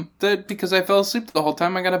Sam, that because I fell asleep the whole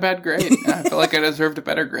time I got a bad grade. I felt like I deserved a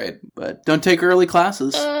better grade, but don't take early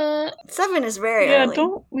classes. 7 is very Yeah, early.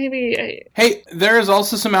 don't maybe. Hey, there is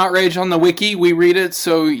also some outrage on the wiki. We read it,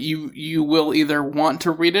 so you will either want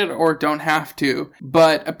to read it or don't have to.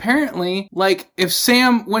 But apparently, like, if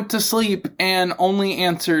Sam went to sleep and only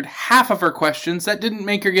answered half of her questions, that didn't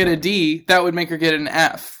make her get a D. That would make her get an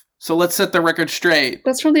F. So let's set the record straight.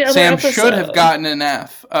 That's from the other Sam episode. should have gotten an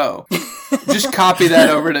F. Oh. Just copy that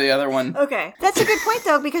over to the other one. Okay. That's a good point,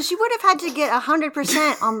 though, because she would have had to get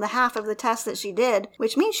 100% on the half of the test that she did,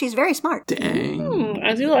 which means she's very smart. Dang.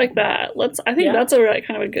 I do like that. I think that's a really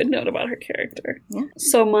kind of a good note about her character. Yeah.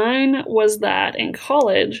 So mine was that in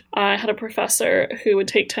college, I had a professor who would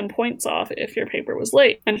take 10 points off if your paper was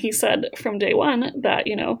late. And he said from day one that,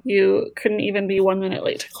 you couldn't even be 1 minute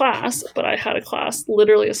late to class, but I had a class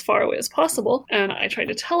literally as far away as possible. And I tried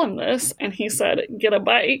to tell him this, and he said, get a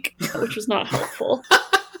bike, which was not helpful.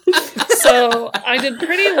 So I did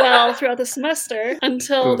pretty well throughout the semester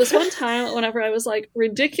until this one time whenever I was like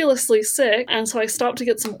ridiculously sick, and so I stopped to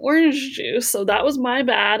get some orange juice. So that was my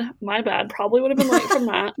bad. Probably would have been late from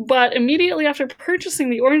that. But immediately after purchasing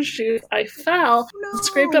the orange juice, I fell,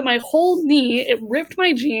 scraped up my whole knee, it ripped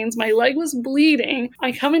my jeans, my leg was bleeding.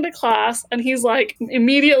 I come into class and he's like,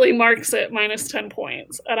 immediately marks it minus 10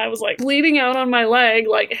 points. And I was like bleeding out on my leg,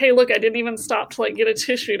 like, hey, look, I didn't even stop to like get a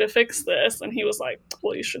tissue to fix this. And he was like,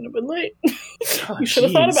 well, you shouldn't have been late. You should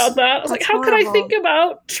have thought about that. I was like, how could I think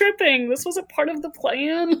about tripping? This wasn't part of the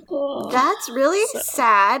plan. That's really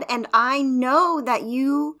sad, and I know that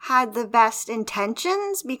you had the best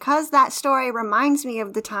intentions because that story reminds me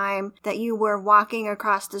of the time that you were walking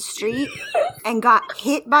across the street and got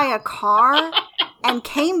hit by a car and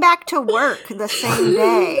came back to work the same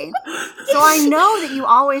day. So I know that you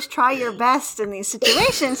always try your best in these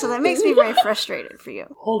situations, so that makes me very frustrated for you.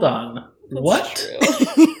 Hold on. What?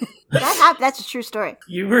 That's a true story.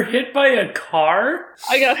 You were hit by a car?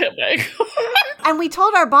 I got hit by a car. And we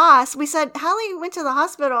told our boss, we said, Hallie went to the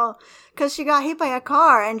hospital because she got hit by a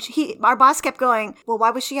car. And our boss kept going, well, why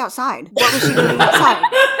was she outside? What was she doing outside?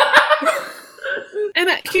 And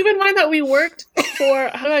keep in mind that we worked for,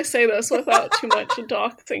 how do I say this without too much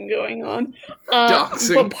doxing going on?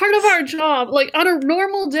 Doxing. But part of our job, like on a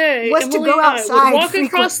normal day, Was to Emily go and I would outside walk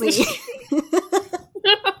across the frequently.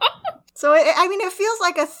 So, it feels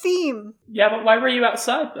like a theme. Yeah, but why were you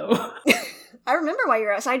outside though? I remember why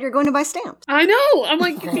you're outside. You're going to buy stamps. I know. I'm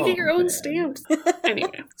like, you can get your own stamps.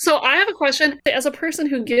 Anyway, so I have a question. As a person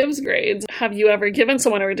who gives grades, have you ever given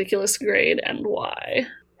someone a ridiculous grade, and why?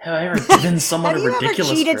 Have I ever given someone Have a you ever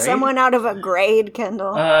ridiculous cheated grade? someone out of a grade,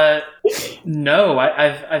 Kendall? No.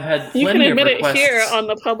 I've had You can plenty of admit it requests. here on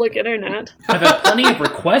the public internet. I've had plenty of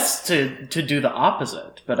requests to do the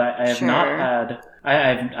opposite, but I have not Sure. had.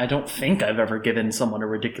 I don't think I've ever given someone a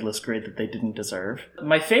ridiculous grade that they didn't deserve.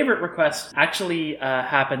 My favorite request actually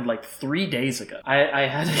happened like 3 days ago. I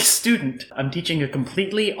had a student, I'm teaching a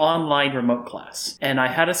completely online remote class, and I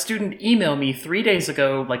had a student email me 3 days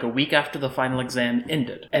ago, like a week after the final exam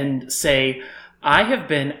ended, and say, I have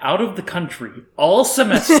been out of the country all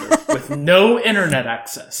semester with no internet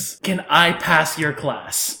access. Can I pass your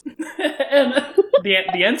class? And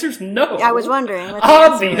the answer's no. I was wondering. what the answer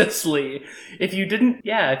was. Obviously. If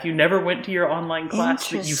you never went to your online class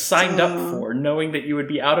that you signed up Interesting. for, knowing that you would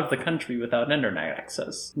be out of the country without internet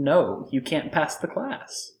access, no, you can't pass the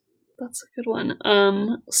class. That's a good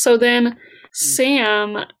one. So then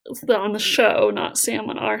Sam on the show, not Sam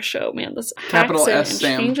on our show, man, this Capital hacks in S and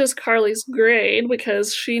Sam. changes Carly's grade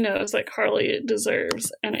because she knows that Carly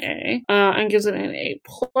deserves an A, and gives it an A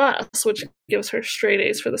plus, which gives her straight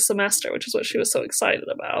A's for the semester, which is what she was so excited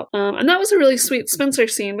about. And that was a really sweet Spencer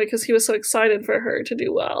scene because he was so excited for her to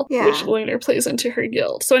do well, Yeah. which later plays into her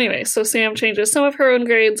guilt. So anyway, so Sam changes some of her own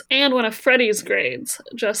grades and one of Freddie's grades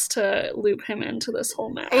just to loop him into this whole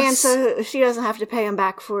mess. And so she doesn't have to pay him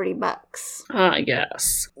back $40.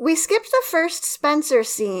 Yes. We skipped the first Spencer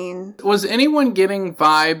scene. Was anyone getting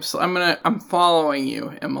vibes? I'm following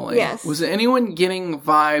you, Emily. Yes. Was anyone getting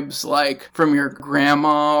vibes like from your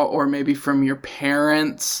grandma or maybe from your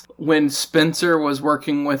parents when Spencer was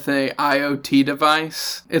working with a IoT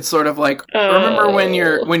device? It's sort of like, remember when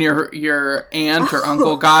your aunt or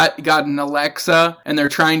uncle got an Alexa and they're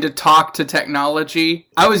trying to talk to technology?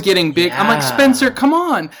 I was getting big. I'm like, Yeah. Spencer, come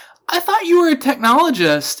on. I thought you were a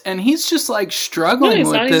technologist, and he's just like No, struggling he's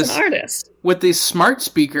with not. this He's an artist. with this smart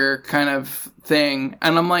speaker kind of thing.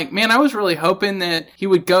 And I'm like, man, I was really hoping that he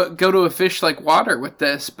would go to a fish like water with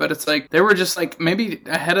this, but it's like they were just like maybe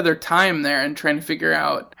ahead of their time there and trying to figure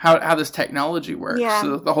out how this technology works. Yeah.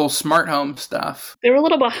 So the whole smart home stuff. They were a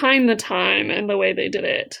little behind the time in the way they did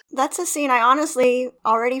it. That's a scene I honestly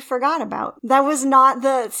already forgot about. That was not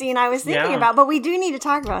the scene I was thinking Yeah. about, but we do need to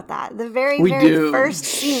talk about that. The very, We very do. first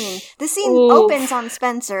scene. The scene Oof. opens on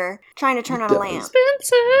Spencer trying to turn on a lamp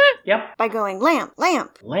Spencer! Yep. by going, lamp,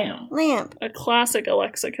 lamp, Lamb. lamp. A classic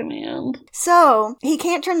Alexa command. So he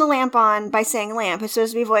can't turn the lamp on by saying lamp. It's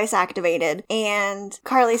supposed to be voice activated. And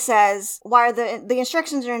Carly says, "Why are the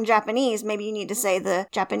instructions are in Japanese? Maybe you need to say the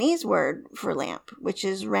Japanese word for lamp, which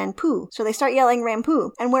is ranpu." So they start yelling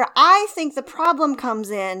ranpu. And where I think the problem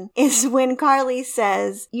comes in is when Carly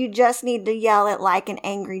says, "You just need to yell it like an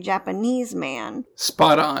angry Japanese man."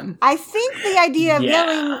 Spot on. I think the idea of Yeah.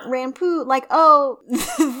 yelling ranpu, like, oh,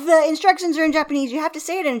 the instructions are in Japanese, you have to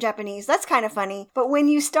say it in Japanese, that's kind of funny. But when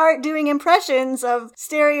you start doing impressions of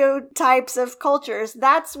stereotypes of cultures,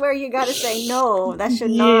 that's where you gotta say, no, that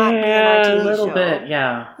should not be in our Yeah, TV A little show. bit,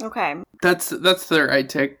 yeah. Okay. That's the right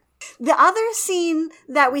take. The other scene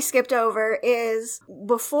that we skipped over is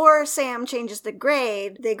before Sam changes the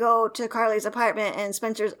grade, they go to Carly's apartment and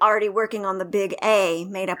Spencer's already working on the big A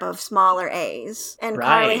made up of smaller A's. And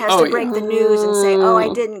Carly Right. has Oh, to break yeah. the news and say, oh,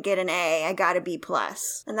 I didn't get an A, I got a B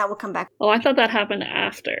plus. And that will come back. Oh, I thought that happened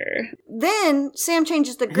after. Then Sam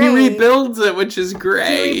changes the He grade. rebuilds it, which is He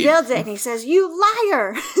great. rebuilds it and he says, "You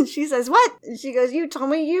liar." She says, "What?" And she goes, "You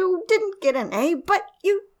told me you didn't get an A, but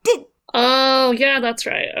you did." Oh, yeah, that's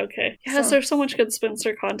right. Okay. Yes, So- there's so much good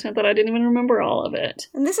Spencer content that I didn't even remember all of it.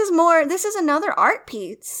 And this is another art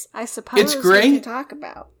piece, I suppose. It's we great. can talk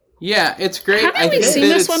about. Yeah, it's great. Haven't I we think seen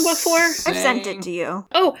that this it's one before? I've I've sent saying- it to you.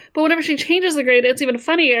 Oh, but whenever she changes the grade, it's even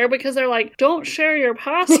funnier because they're like, don't share your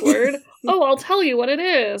password oh, I'll tell you what it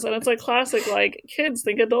is. And it's a classic, like, kids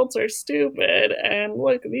think adults are stupid, and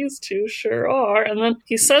look, these two sure are. And then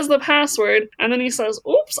he says the password, and then he says,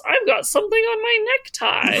 oops, I've got something on my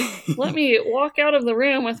necktie. Let me walk out of the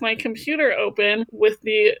room with my computer open with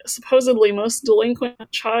the supposedly most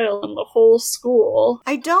delinquent child in the whole school.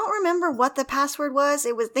 I don't remember what the password was.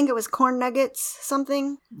 I think it was corn nuggets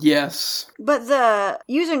something. Yes. But the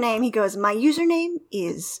username, he goes, my username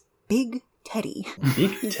is Big Teddy. Big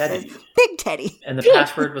He Teddy. says, Big Teddy. And the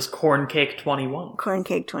password was corncake21.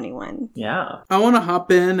 Corncake 21. Yeah. I want to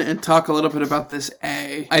hop in and talk a little bit about this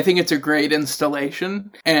A. I think it's a great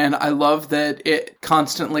installation, and I love that it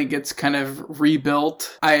constantly gets kind of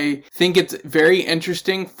rebuilt. I think it's very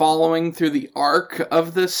interesting following through the arc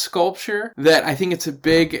of this sculpture, that I think it's a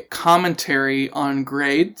big commentary on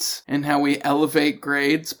grades and how we elevate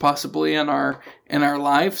grades possibly in our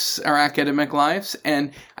lives, our academic lives.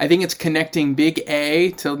 And I think it's connecting big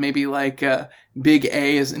A to maybe like big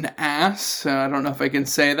A is an ass. So I don't know if I can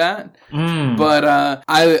say that. But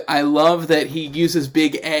I love that he uses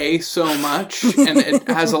big A so much, and it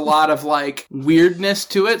has a lot of like weirdness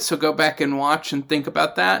to it. So go back and watch and think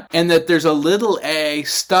about that. And that there's a little A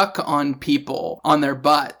stuck on people on their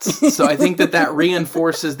butts. So I think that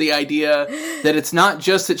reinforces the idea that it's not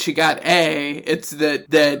just that she got A, it's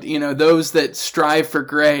that you know, those that strive for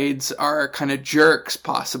grades are kind of jerks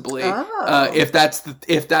possibly. If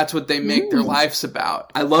that's what they make their lives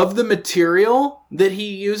about. I love the material that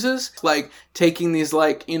he uses, like taking these,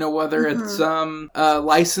 like, you know, whether it's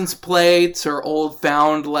license plates or old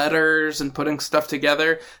found letters and putting stuff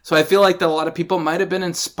together. So I feel like that a lot of people might have been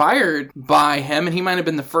inspired by him, and he might have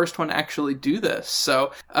been the first one to actually do this.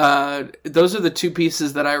 So those are the two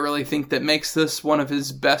pieces that I really think that makes this one of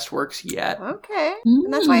his best works yet. Okay.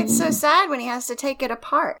 And that's why it's so sad when he has to take it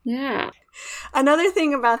apart. Yeah. Another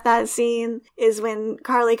thing about that scene is when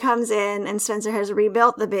Carly comes in and Spencer has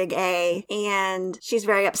rebuilt the big A, and she's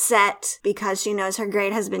very upset because she knows her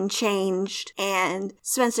grade has been changed, and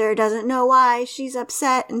Spencer doesn't know why she's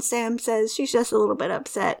upset, and Sam says she's just a little bit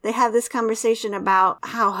upset. They have this conversation about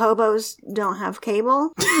how hobos don't have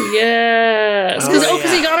cable. Yes. Because Oh,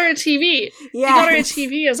 he got her a TV. Yes. He got her a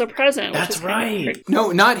TV as a present. That's which is kind of right.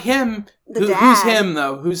 No, not him. The dad. Who's him,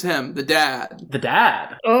 though? Who's him? The dad. The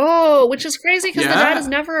dad. Oh, which is crazy because the Yeah. dad is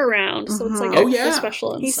never around, so it's like Mhm. Oh, extra yeah.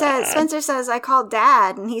 special. And He sad. said, Spencer says, I called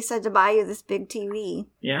Dad, and he said to buy you this big TV.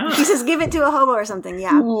 Yeah. He says, give it to a hobo or something,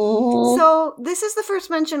 yeah. Aw. So this is the first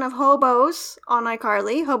mention of hobos on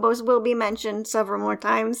iCarly. Hobos will be mentioned several more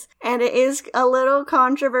times, and it is a little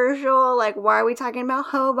controversial. Like, why are we talking about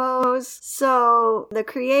hobos? So the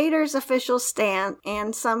creator's official stance,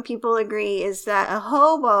 and some people agree, is that a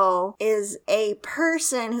hobo is a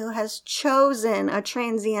person who has chosen a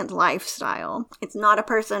transient lifestyle. It's not a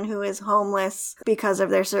person who is homeless because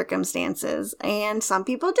of their circumstances, and some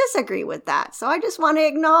people disagree with that. So I just want to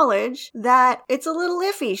acknowledge that it's a little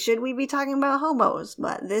iffy. Should we be talking about hobos?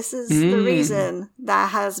 But this is the reason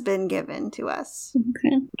that has been given to us.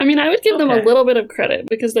 Okay. I mean, I would give them a Okay. little bit of credit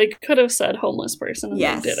because they could have said homeless person and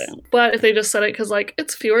Yes. they didn't. But if they just said it because, like,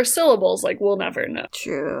 it's fewer syllables, like, we'll never know.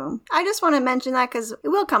 True. I just want to mention that because it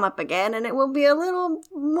will come up again, and it will be a little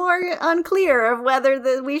more unclear of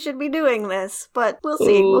whether we should be doing this. But we'll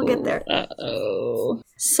see. We'll get there. Uh-oh.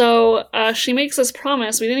 So she makes this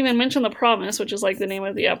promise. We didn't even mention the promise, which is like the name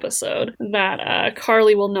of the episode, that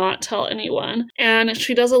Carly will not tell anyone. And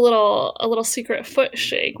she does a little secret foot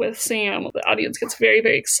shake with Sam. The audience gets very,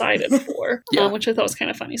 very excited for, Yeah. which I thought was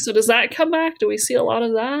kind of funny. So does that come back? Do we see a lot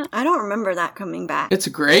of that? I don't remember that coming back. It's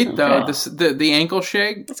great, though. Okay. The ankle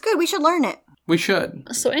shake. It's good. We should learn it. We should.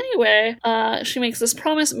 So anyway, she makes this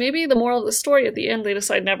promise. Maybe the moral of the story at the end, they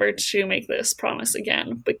decide never to make this promise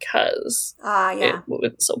again because Yeah. it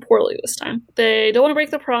went so poorly this time. They don't want to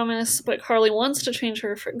break the promise, but Carly wants to change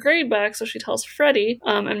her grade back, so she tells Freddie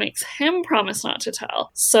and makes him promise not to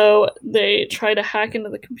tell. So they try to hack into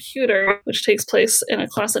the computer, which takes place in a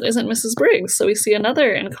class that isn't Mrs. Briggs. So we see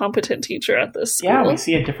another incompetent teacher at this school. Yeah, we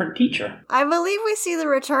see a different teacher. I believe we see the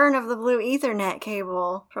return of the blue Ethernet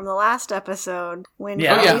cable from the last episode when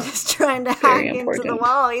Yeah. Oh, yeah. he's just trying to Very hack into the important.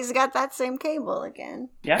 wall. He's got that same cable again.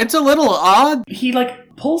 Yeah. It's a little odd. He,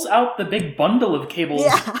 like, pulls out the big bundle of cables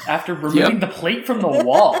Yeah. after removing the plate from the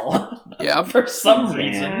wall. Yeah. For some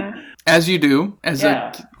reason. Yeah. As you do, as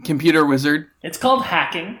Yeah. a computer wizard. It's called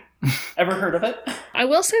hacking. Ever heard of it? I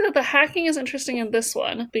will say that the hacking is interesting in this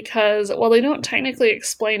one because while they don't technically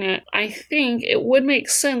explain it, I think it would make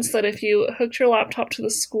sense that if you hooked your laptop to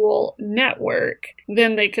the school network,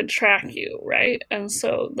 then they could track you, right? And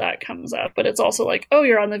so that comes up. But it's also like, oh,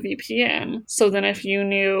 you're on the VPN. So then if you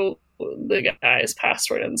knew the guy's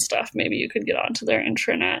password and stuff, maybe you could get onto their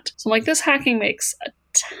intranet. So I'm like, this hacking makes a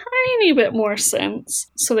tiny bit more sense.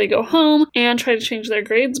 So they go home and try to change their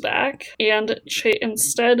grades back and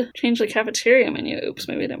instead change the cafeteria menu. Oops,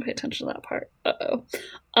 maybe I didn't pay attention to that part. Uh-oh.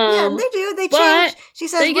 Yeah, they do. They but change. She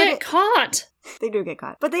says they get caught. They do get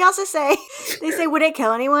caught. But they also say, would it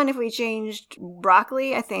kill anyone if we changed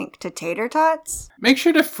broccoli, I think, to tater tots? Make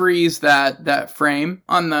sure to freeze that frame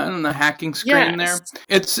on the hacking screen there.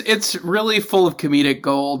 It's really full of comedic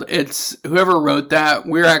gold. It's whoever wrote that,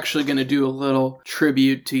 we're actually going to do a little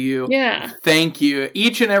tribute to you. Yeah. Thank you.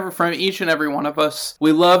 From each and every one of us.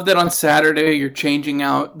 We love that on Saturday you're changing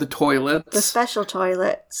out the toilets. The special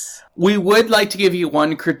toilets. We would like to give you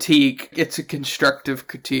one critique. It's a constructive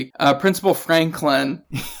critique. Principal Franklin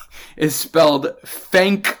is spelled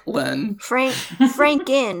Franklin.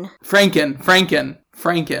 Franken.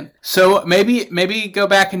 So maybe go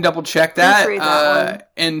back and double check that.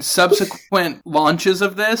 In subsequent launches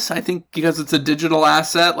of this, I think because it's a digital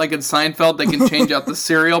asset, like in Seinfeld, they can change out the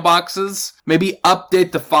cereal boxes. Maybe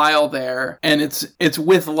update the file there. And it's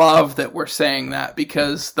with love that we're saying that,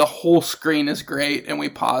 because the whole screen is great and we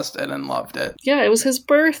paused it and loved it. Yeah, it was his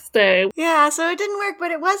birthday. Yeah, so it didn't work,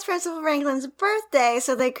 but it was Principal Franklin's birthday,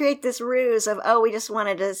 so they create this ruse of, we just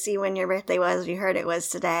wanted to see when your birthday was. We heard it was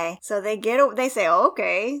today. So they say,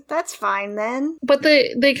 okay, that's fine then. But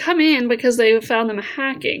they come in because they found them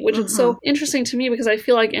hacking, which is so interesting to me, because I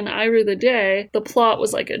feel like in I Rue the Day, the plot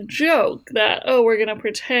was like a joke that, we're going to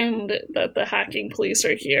pretend that the hacking police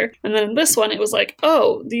are here. And then in this one, it was like,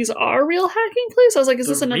 these are real hacking police? I was like, is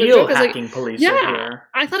this another joke? Hacking police are here.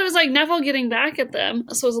 I thought it was like Neville getting back at them.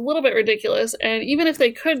 So it was a little bit ridiculous. And even if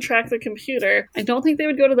they could track the computer, I don't think they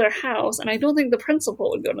would go to their house. And I don't think the principal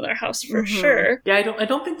would go to their house for sure. Yeah, I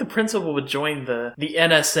don't think the principal would join the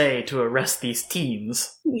NSA to arrest these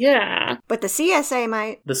teens. Yeah. But the CSA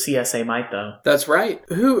might. The CSA might, though. That's right.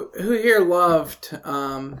 Who here loved,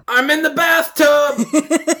 I'm in the bathtub!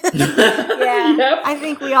 Yeah, yep. I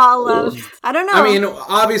think we all loved, I don't know. I mean,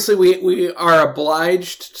 obviously we are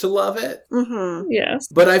obliged to love it. Mm-hmm. Yes.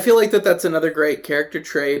 But I feel like that's another great character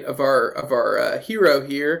trait of our hero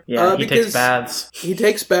here. Yeah, he takes baths. He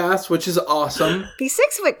takes baths, which is awesome. He's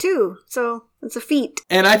 6'2", so it's a feat.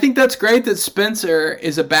 And I think that's great that Spencer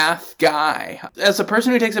is a bath guy. As a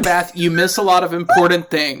person who takes a bath, you miss a lot of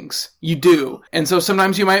important things. You do. And so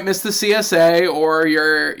sometimes you might miss the CSA or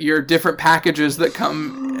your different packages that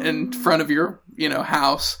come in front of your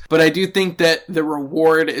house. But I do think that the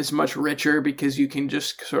reward is much richer because you can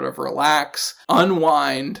just sort of relax,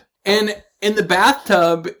 unwind. And in the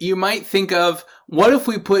bathtub, you might think of, what if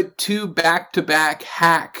we put 2 back-to-back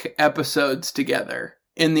hack episodes together?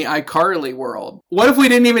 In the iCarly world. What if we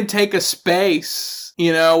didn't even take a space?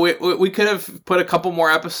 We could have put a couple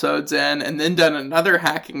more episodes in and then done another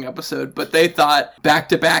hacking episode, but they thought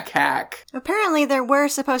back-to-back hack. Apparently there were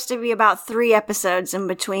supposed to be about 3 episodes in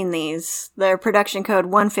between these. They're production code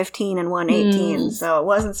 115 and 118, so it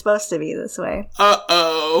wasn't supposed to be this way.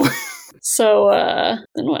 Uh-oh. So,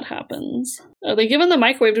 then what happens? Are they given the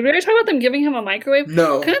microwave? Did we already talk about them giving him a microwave?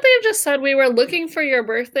 No. Couldn't they have just said, we were looking for your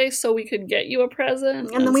birthday so we could get you a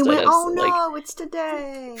present? And then we went, it's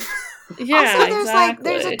today. Yeah, also,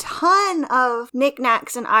 there's a ton of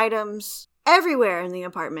knickknacks and items everywhere in the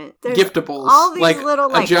apartment. There's giftables. All these little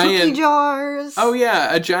giant cookie jars. Oh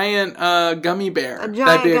yeah, a giant gummy bear.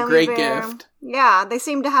 That'd be a great gift. Yeah, they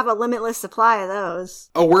seem to have a limitless supply of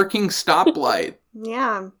those. A working stoplight.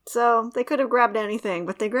 Yeah, so they could have grabbed anything,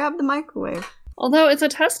 but they grabbed the microwave. Although it's a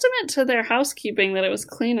testament to their housekeeping that it was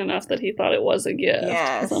clean enough that he thought it was a gift.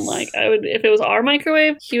 Yes. I'm like, if it was our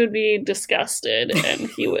microwave, he would be disgusted, and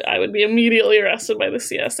I would be immediately arrested by the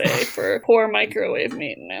CSA for poor microwave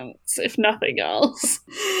maintenance, if nothing else.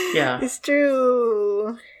 Yeah. It's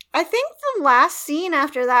true. I think the last scene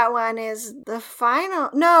after that one is the final.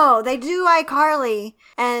 No, they do iCarly,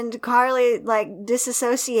 and Carly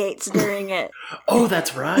disassociates during it. Oh,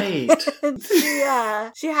 that's right.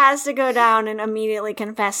 She has to go down and immediately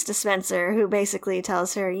confess to Spencer, who basically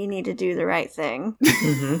tells her, "You need to do the right thing."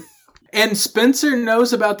 Mm-hmm. And Spencer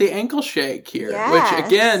knows about the ankle shake here, yes. Which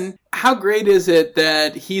again, how great is it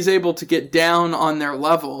that he's able to get down on their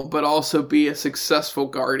level, but also be a successful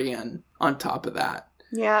guardian on top of that.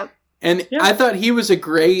 Yeah. And I thought he was a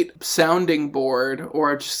great sounding board,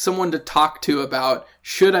 or just someone to talk to about,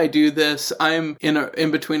 should I do this? I'm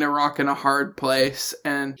in between a rock and a hard place.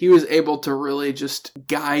 And he was able to really just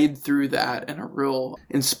guide through that in a real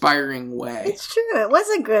inspiring way. It's true. It was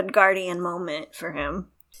a good guardian moment for him.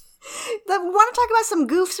 We want to talk about some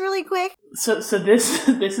goofs really quick? So this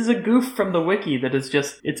is a goof from the wiki that is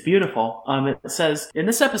just, it's beautiful. It says, in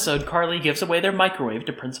this episode, Carly gives away their microwave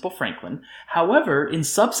to Principal Franklin. However, in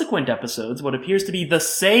subsequent episodes, what appears to be the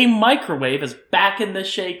same microwave is back in the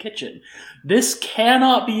Shea kitchen. This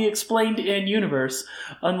cannot be explained in universe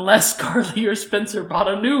unless Carly or Spencer bought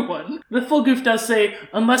a new one. The full goof does say,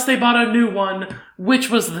 unless they bought a new one, which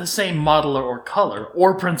was the same model or color,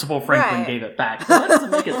 or Principal Franklin Right. gave it back. So that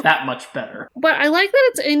doesn't make it that much better. But I like that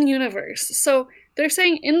it's in universe. So they're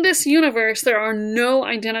saying in this universe there are no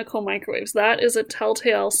identical microwaves. That is a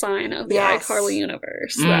telltale sign of the Yes. iCarly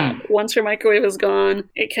universe. Mm. That once your microwave is gone,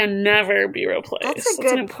 it can never be replaced. That's a an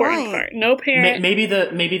good important point. part. No parent. Maybe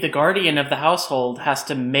the guardian of the household has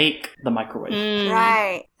to make the microwave. Mm.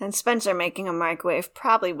 Right. And Spencer making a microwave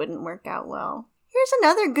probably wouldn't work out well. Here's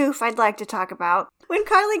another goof I'd like to talk about. When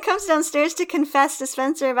Carly comes downstairs to confess to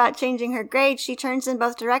Spencer about changing her grade, she turns in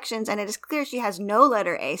both directions and it is clear she has no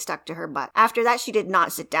letter A stuck to her butt. After that, she did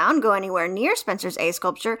not sit down, go anywhere near Spencer's A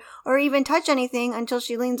sculpture, or even touch anything until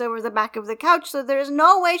she leans over the back of the couch, so there is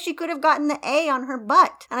no way she could have gotten the A on her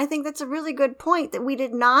butt. And I think that's a really good point, that we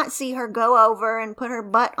did not see her go over and put her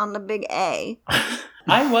butt on the big A.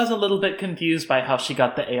 I was a little bit confused by how she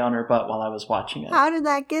got the A on her butt while I was watching it. How did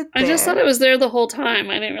that get there? I just thought it was there the whole time.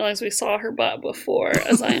 I didn't realize we saw her butt before,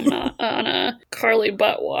 as I am not on a Carly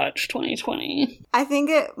Butt Watch 2020. I think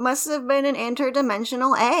it must have been an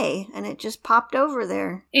interdimensional A, and it just popped over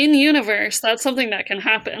there. In universe, that's something that can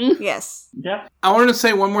happen. Yes, Yeah. I want to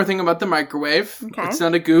say one more thing about the microwave. Okay. It's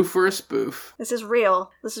not a goof or a spoof. this is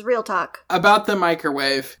real. This is real talk. About the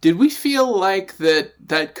microwave, did we feel like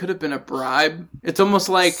that could have been a bribe? It's almost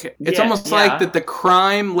like Yeah. like that the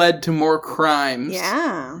crime led to more crimes.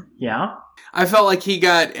 Yeah. Yeah. I felt like he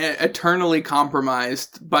got eternally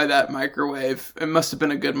compromised by that microwave. It must have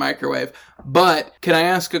been a good microwave. But can I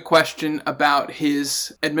ask a question about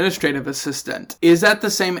his administrative assistant? Is that the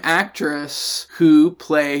same actress who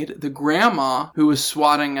played the grandma who was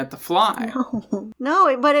swatting at the fly?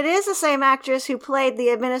 No, but it is the same actress who played the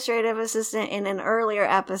administrative assistant in an earlier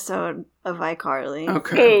episode of iCarly.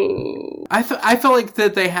 Okay. Oh. I felt like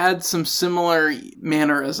that they had some similar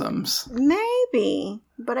mannerisms. Maybe,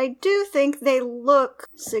 but I do think they look both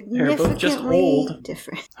just significantly old.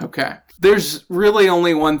 different. Okay. There's really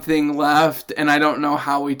only one thing left, and I don't know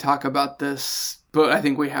how we talk about this, but I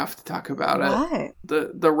think we have to talk about it.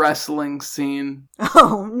 What? The wrestling scene.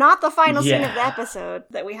 Oh, not the final scene of Yeah. the episode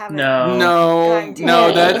that we haven't. No. No, Going to-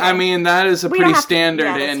 that is a We don't pretty have to- standard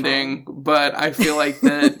yeah, that's ending, but I feel like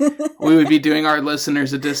that we would be doing our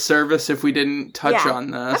listeners a disservice if we didn't touch Yeah.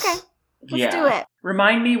 on this. Okay. Let's Yeah. do it.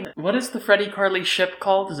 Remind me, what is the Freddie Carly ship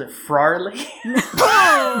called? Is it Frarley?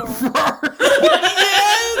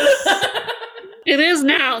 It is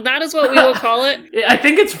now. That is what we will call it. I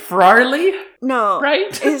think it's Frarley, No.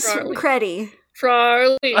 right? It's Farley. Creddy.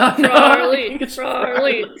 Farley, Oh, no, I Farley, think it's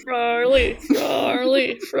Farley, Farley,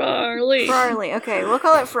 Farley, Farley. Farley. Okay, we'll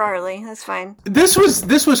call it Farley. That's fine. This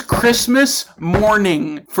was Christmas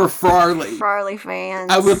morning for Farley. Farley fans.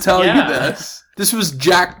 I will tell Yeah. you this. This was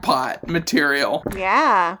jackpot material.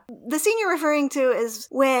 Yeah. The scene you're referring to is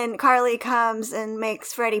when Carly comes and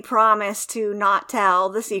makes Freddie promise to not tell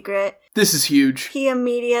the secret. This is huge. He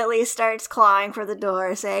immediately starts clawing for the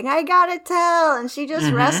door, saying, I gotta tell, and she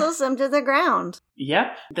just wrestles him to the ground.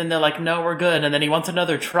 Yep. Then they're like, no, we're good. And then he wants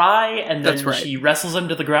another try, and then That's right. she wrestles him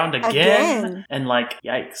to the ground again. Again. And like,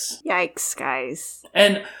 yikes. Yikes, guys.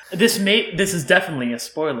 And this is definitely a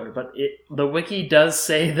spoiler, but the wiki does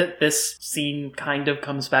say that this scene kind of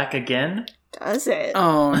comes back again. Does it?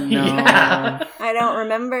 Oh no. Yeah. I don't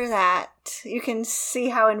remember that. You can see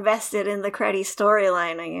how invested in the Creddy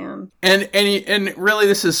storyline I am. And really,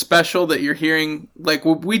 this is special that you're hearing. Like,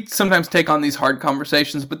 we sometimes take on these hard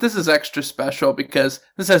conversations, but this is extra special because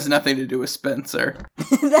this has nothing to do with Spencer.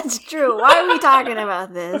 That's true. Why are we talking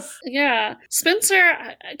about this? Yeah, Spencer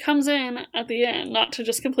comes in at the end, not to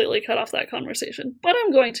just completely cut off that conversation, but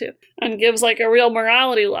I'm going to, and gives like a real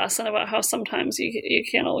morality lesson about how sometimes you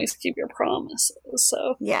can't always keep your promises.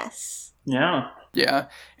 So Yes. Yeah. Yeah,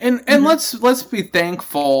 and let's be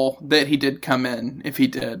thankful that he did come in. If he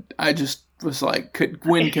did, I just was like,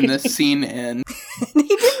 when can this scene end? He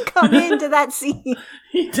didn't come into that scene.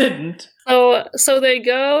 He didn't. So they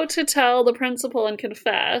go to tell the principal and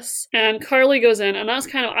confess, and Carly goes in, and that's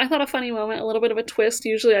kind of, I thought, a funny moment, a little bit of a twist.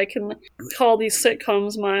 Usually I can call these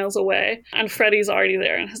sitcoms miles away, and Freddie's already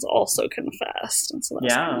there and has also confessed, and so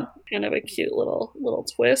that's kind of a cute little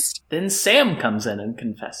twist. Then Sam comes in and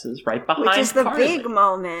confesses right behind Which is the Carly. big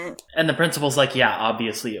moment. And the principal's like, yeah,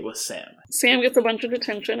 obviously it was Sam. Sam gets a bunch of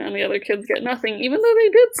detention, and the other kids get nothing, even though they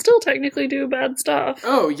did still technically do bad stuff.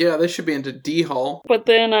 Oh yeah, they should be into D-Hall. But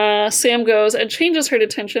then Sam Sam goes and changes her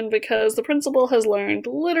detention because the principal has learned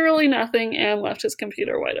literally nothing and left his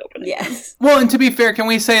computer wide open. Yes. Well, and to be fair, can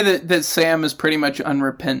we say that Sam is pretty much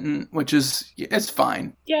unrepentant, which is, it's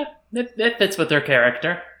fine. Yeah, it fits with their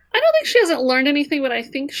character. I don't think she hasn't learned anything, but I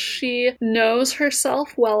think she knows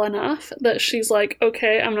herself well enough that she's like,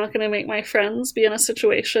 okay, I'm not going to make my friends be in a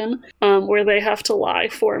situation where they have to lie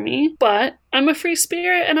for me, but I'm a free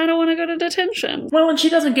spirit and I don't want to go to detention. Well, and she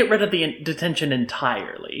doesn't get rid of the detention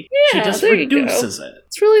entirely. Yeah, she just there you reduces go. it.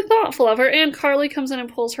 It's really thoughtful of her, and Carly comes in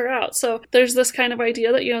and pulls her out. So there's this kind of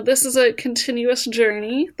idea that, you know, this is a continuous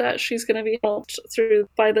journey that she's going to be helped through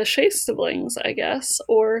by the Chase siblings, I guess,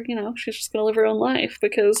 or, you know, she's just going to live her own life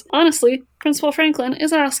because, honestly, Principal Franklin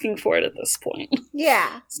is asking for it at this point.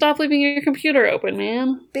 Yeah. Stop leaving your computer open,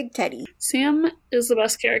 man. Big Teddy. Sam is the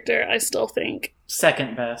best character, I still think.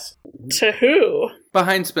 Second best. To who?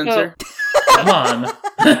 Behind Spencer. Come on.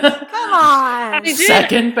 Come on. I did.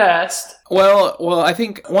 Second best. Well, I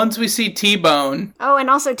think once we see T-Bone, Oh, and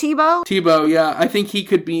also Tebow. yeah, I think he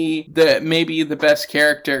could be maybe the best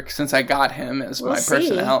character since I got him as We'll my see.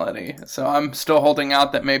 personality. So I'm still holding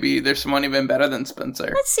out that maybe there's someone even better than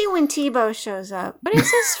Spencer. Let's see when Tebow shows up. What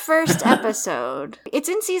is his first episode? It's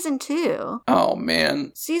in season 2. Oh,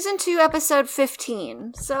 man. Season 2, episode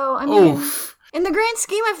 15. So, I mean, Oof. in the grand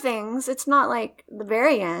scheme of things, it's not like the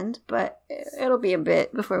very end, but it'll be a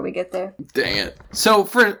bit before we get there. Dang it. So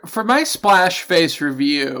for my splash face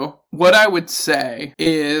review, what I would say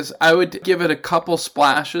is I would give it a couple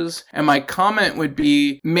splashes, and my comment would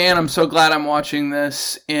be, man, I'm so glad I'm watching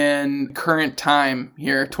this in current time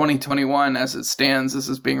here, 2021 as it stands. This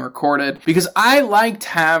is being recorded because I liked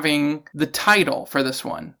having the title for this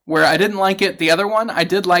one. Where I didn't like it, the other one, I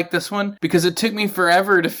did like this one because it took me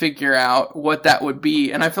forever to figure out what that would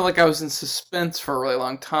be. And I feel like I was in suspense for a really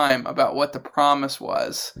long time about what the promise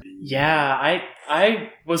was. Yeah, I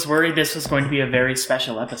was worried this was going to be a very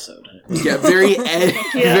special episode. Yeah, very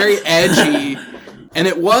edgy. And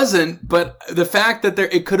it wasn't, but the fact that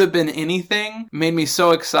it could have been anything made me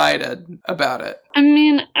so excited about it. I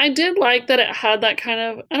mean, I did like that it had that kind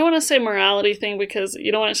of, I don't want to say morality thing because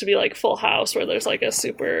you don't want it to be like Full House where there's like a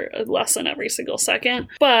lesson every single second,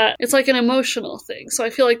 but it's like an emotional thing. So I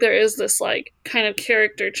feel like there is this like kind of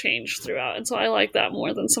character change throughout. And so I like that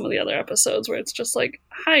more than some of the other episodes where it's just like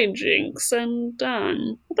hijinks and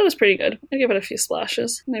done. I thought it was pretty good. I'd give it a few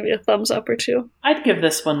splashes, maybe a thumbs up or 2. I'd give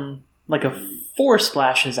this one like a 4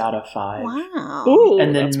 splashes out of 5. Wow. Ooh,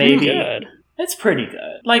 And then that's maybe- pretty good. It's pretty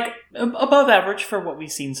good. Like, above average for what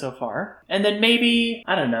we've seen so far. And then maybe,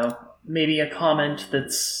 I don't know, maybe a comment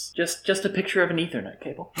that's just a picture of an Ethernet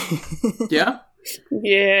cable. Yeah?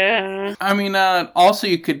 Yeah. I mean, also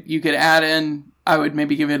you could add in, I would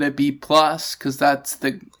maybe give it a B+, because that's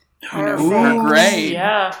the, her Perfect. grade.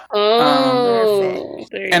 Yeah. Oh.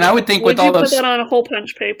 There you And go. I would think Would with all you those... put that on a hole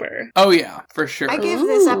punch paper? Oh, yeah, for sure. I give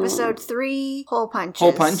this Ooh. episode 3 hole punches.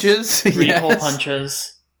 Hole punches? 3 Yes. hole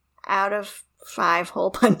punches. Out of 5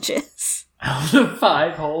 hole punches. Out of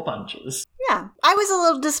 5 hole punches. Yeah. I was a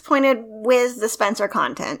little disappointed with the Spencer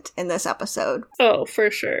content in this episode. Oh, for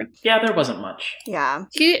sure. Yeah, there wasn't much. Yeah.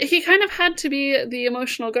 He kind of had to be the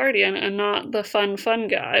emotional guardian and not the fun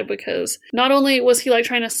guy because not only was he like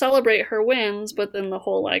trying to celebrate her wins, but then the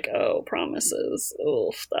whole like, oh, promises.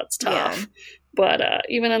 Oof, that's tough. Yeah. But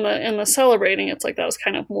even in the celebrating, it's like that was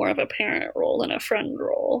kind of more of a parent role than a friend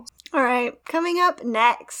role. All right. Coming up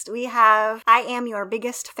next, we have I Am Your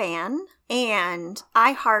Biggest Fan and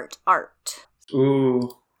I Heart Art.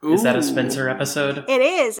 Ooh. Is that a Ooh. Spencer episode? It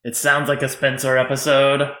is. It sounds like a Spencer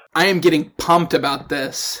episode. I am getting pumped about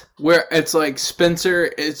this. Where it's like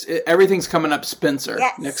Spencer, everything's coming up Spencer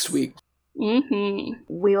Yes. next week. Mm-hmm.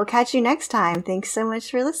 We will catch you next time. Thanks so much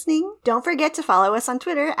for listening. Don't forget to follow us on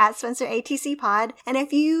Twitter at SpencerATCPod. And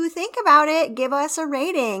if you think about it, give us a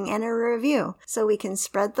rating and a review so we can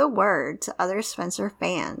spread the word to other Spencer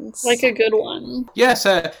fans. Like a good one. Yes,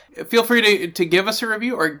 feel free to give us a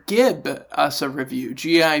review or gib us a review.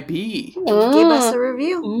 GIB. Give us a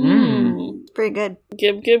review. Mm. It's pretty good.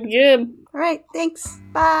 Gib. All right. Thanks.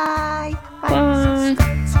 Bye. Bye.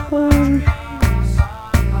 Bye.